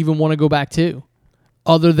there to even want to go back to,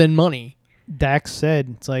 other than money. Dax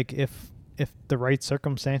said it's like if the right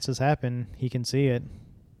circumstances happen, he can see it.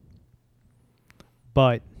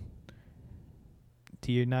 But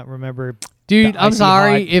do you not remember? Dude, I'm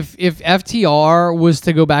sorry. If FTR was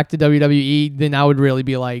to go back to WWE, then I would really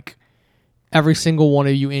be like, every single one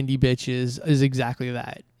of you indie bitches is exactly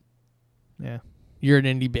that. Yeah. You're an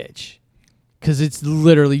indie bitch. Because it's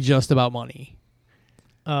literally just about money.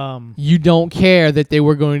 You don't care that they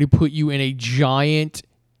were going to put you in a giant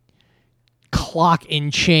clock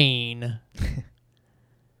and chain.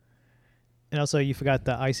 And also, you forgot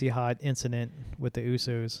the Icy Hot incident with the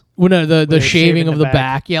Usos. Well, no, the shaving of the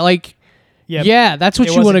back. Yeah, like... Yeah, that's what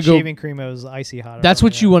you want to go. Shaving cream, it was Icy Hot. That's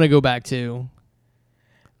what you want to go back to.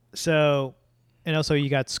 So, and also you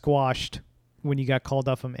got squashed when you got called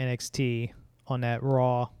up from NXT on that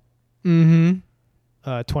Raw. 20th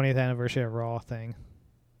anniversary of Raw thing.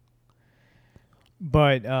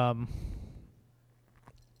 But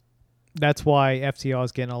that's why FTR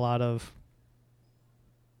is getting a lot of,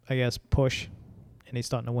 I guess, push, and they're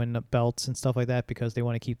starting to win the belts and stuff like that because they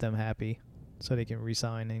want to keep them happy, so they can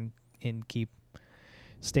resign and keep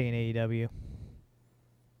staying AEW.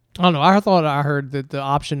 I don't know. I thought I heard that the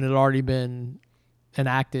option had already been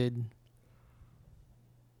enacted.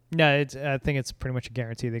 No, I think it's pretty much a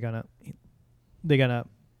guarantee they're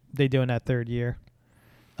doing that third year.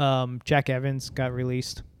 Jack Evans got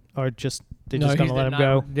released, or they're just gonna let him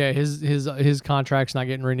go. Yeah, his contract's not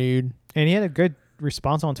getting renewed. And he had a good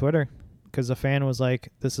response on Twitter because the fan was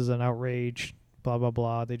like, "This is an outrage, blah blah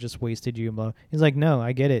blah. They just wasted you." Blah. He's like, "No,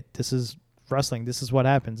 I get it. This is wrestling. This is what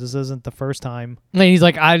happens. This isn't the first time." And he's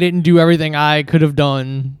like, "I didn't do everything I could have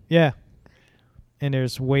done." Yeah. And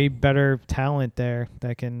there's way better talent there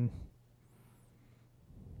that can.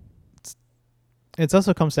 It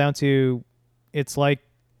also comes down to, it's like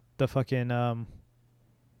the fucking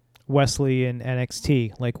Wesley in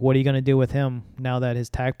NXT. Like, what are you gonna do with him now that his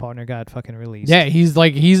tag partner got fucking released? Yeah, he's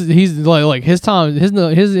like his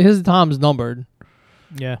time's numbered.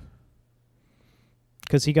 Yeah.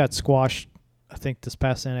 Because he got squashed, I think, this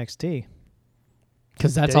past NXT.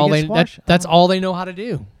 Because that's all they know how to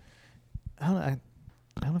do. I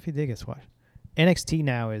don't know if he did get squashed. NXT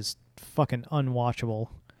now is fucking unwatchable,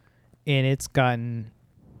 and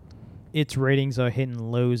its ratings are hitting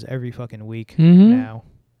lows every fucking week now.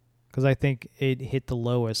 Because I think it hit the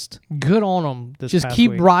lowest. Good on them. Just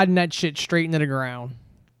keep riding that shit straight into the ground.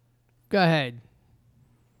 Go ahead.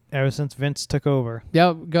 Ever since Vince took over.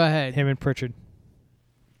 Yep, go ahead. Him and Pritchard.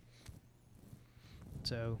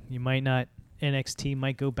 So you might not. NXT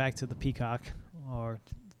might go back to the Peacock or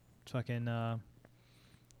fucking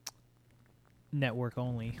network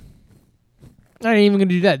only. I ain't even gonna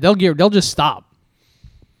do that. They'll just stop.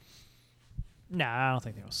 Nah, I don't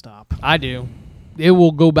think they'll stop. I do. It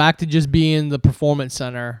will go back to just being the Performance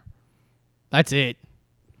Center. That's it.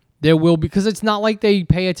 There will, because it's not like they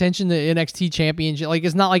pay attention to NXT Championship. Like,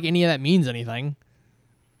 it's not like any of that means anything.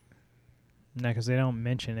 No, because they don't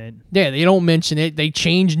mention it. Yeah, they don't mention it. They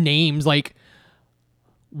change names. Like,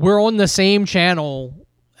 we're on the same channel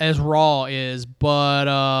as Raw is,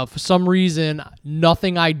 but for some reason,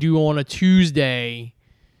 nothing I do on a Tuesday,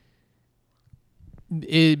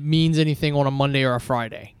 it means anything on a Monday or a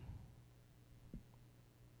Friday.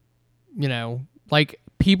 You know, like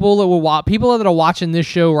people that are watching this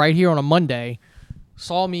show right here on a Monday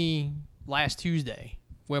saw me last Tuesday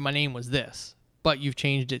where my name was this, but you've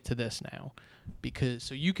changed it to this now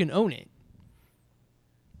so you can own it.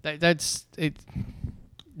 That's it.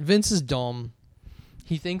 Vince is dumb.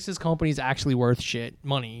 He thinks his company's actually worth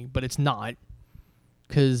money, but it's not,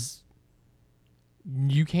 because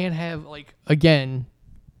you can't have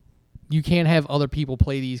you can't have other people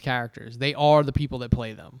play these characters. They are the people that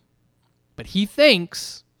play them. But he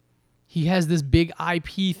thinks he has this big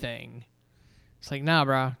IP thing. It's like, nah,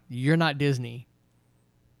 bro, you're not Disney.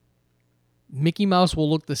 Mickey Mouse will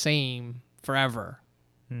look the same forever.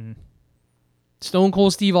 Mm-hmm. Stone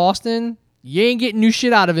Cold Steve Austin, you ain't getting new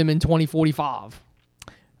shit out of him in 2045.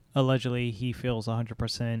 Allegedly, he feels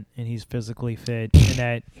 100% and he's physically fit, and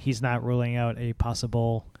that he's not ruling out a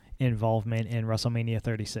possible involvement in WrestleMania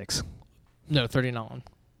 36. No, 39.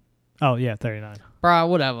 Oh, yeah, 39. Bruh,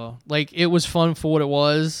 whatever. Like, it was fun for what it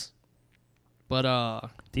was. But,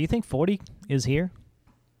 do you think 40 is here?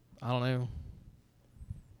 I don't know.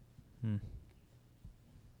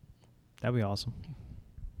 That'd be awesome.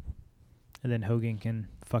 And then Hogan can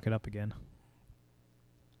fuck it up again.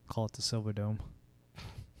 Call it the Silver Dome.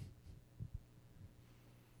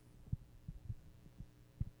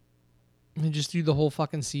 And just do the whole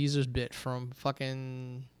fucking Caesars bit from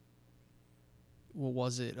fucking... What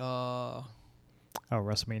was it?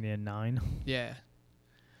 WrestleMania 9? Yeah.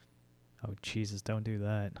 Oh, Jesus, don't do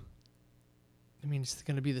that. I mean, it's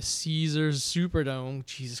going to be the Caesars Superdome.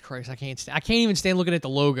 Jesus Christ, I can't even stand looking at the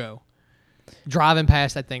logo. Driving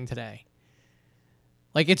past that thing today.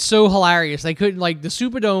 Like, it's so hilarious. They couldn't, like, the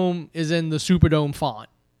Superdome is in the Superdome font.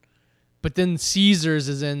 But then Caesars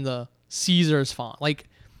is in the Caesars font. Like,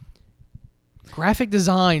 graphic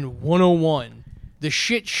design 101. The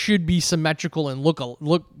shit should be symmetrical and look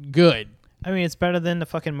good. I mean, it's better than the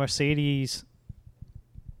fucking Mercedes-Benz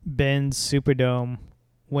Superdome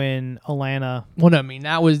when Atlanta. Well, no, I mean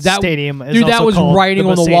that stadium. Dude, that was writing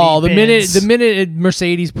on the wall. The minute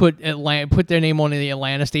Mercedes put their name on the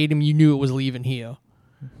Atlanta Stadium, you knew it was leaving here.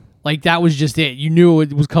 Like, that was just it. You knew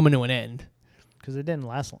it was coming to an end. Because it didn't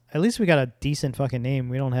last long. At least we got a decent fucking name.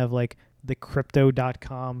 We don't have like the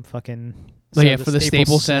Crypto.com fucking. But yeah, for the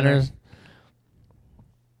Staples Center.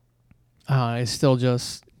 It's still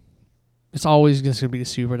just. It's always just gonna be the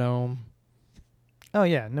Superdome. Oh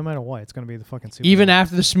yeah, no matter what, it's gonna be the fucking Superdome. Even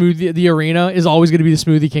after the arena is always gonna be the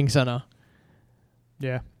Smoothie King Center.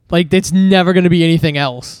 Yeah. Like, it's never gonna be anything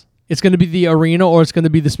else. It's gonna be the arena or it's gonna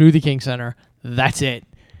be the Smoothie King Center. That's it.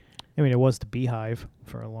 I mean, it was the Beehive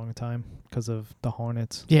for a long time because of the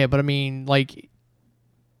Hornets. Yeah, but I mean, like,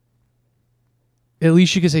 at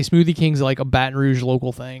least you could say Smoothie King's like a Baton Rouge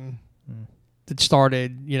local thing that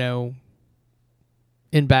started, in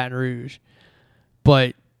Baton Rouge.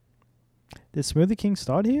 But did Smoothie King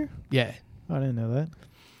start here? yeah, I didn't know that.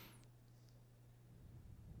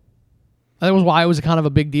 that was why it was kind of a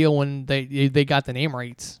big deal when they got the name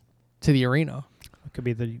rights to the arena. It could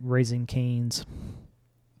be the Raising Cane's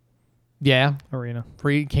Yeah, arena.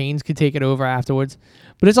 Free Canes could take it over afterwards.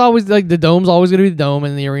 But it's always like the dome's always going to be the dome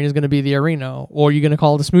and the arena's going to be the arena. Or you're going to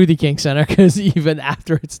call it the Smoothie King Center because even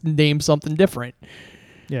after it's named something different.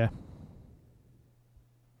 Yeah.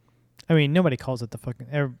 I mean, nobody calls it the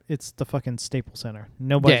fucking... It's the fucking Staples Center.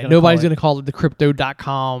 Nobody's going to call it the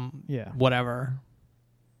Crypto.com yeah. whatever.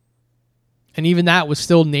 And even that was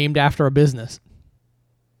still named after a business.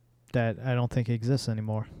 That I don't think exists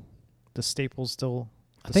anymore. The Staples still...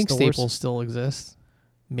 I think Staples still exists.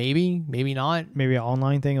 Maybe, maybe not. Maybe an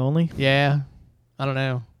online thing only? Yeah. I don't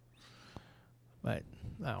know. But,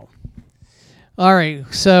 no. All right.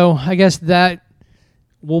 So, I guess that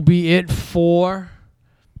will be it for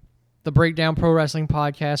the Breakdown Pro Wrestling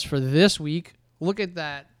Podcast for this week. Look at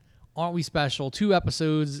that. Aren't we special? 2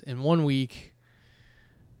 episodes in 1 week.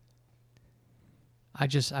 I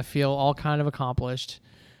feel all kind of accomplished.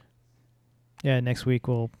 Yeah, next week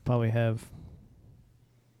we'll probably have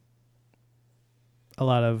a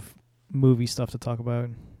lot of movie stuff to talk about.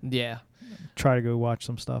 Yeah. Try to go watch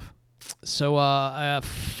some stuff. So,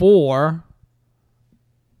 for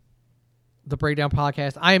the Breakdown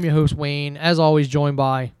Podcast, I am your host, Wayne. As always, joined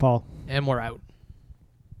by Paul. And we're out.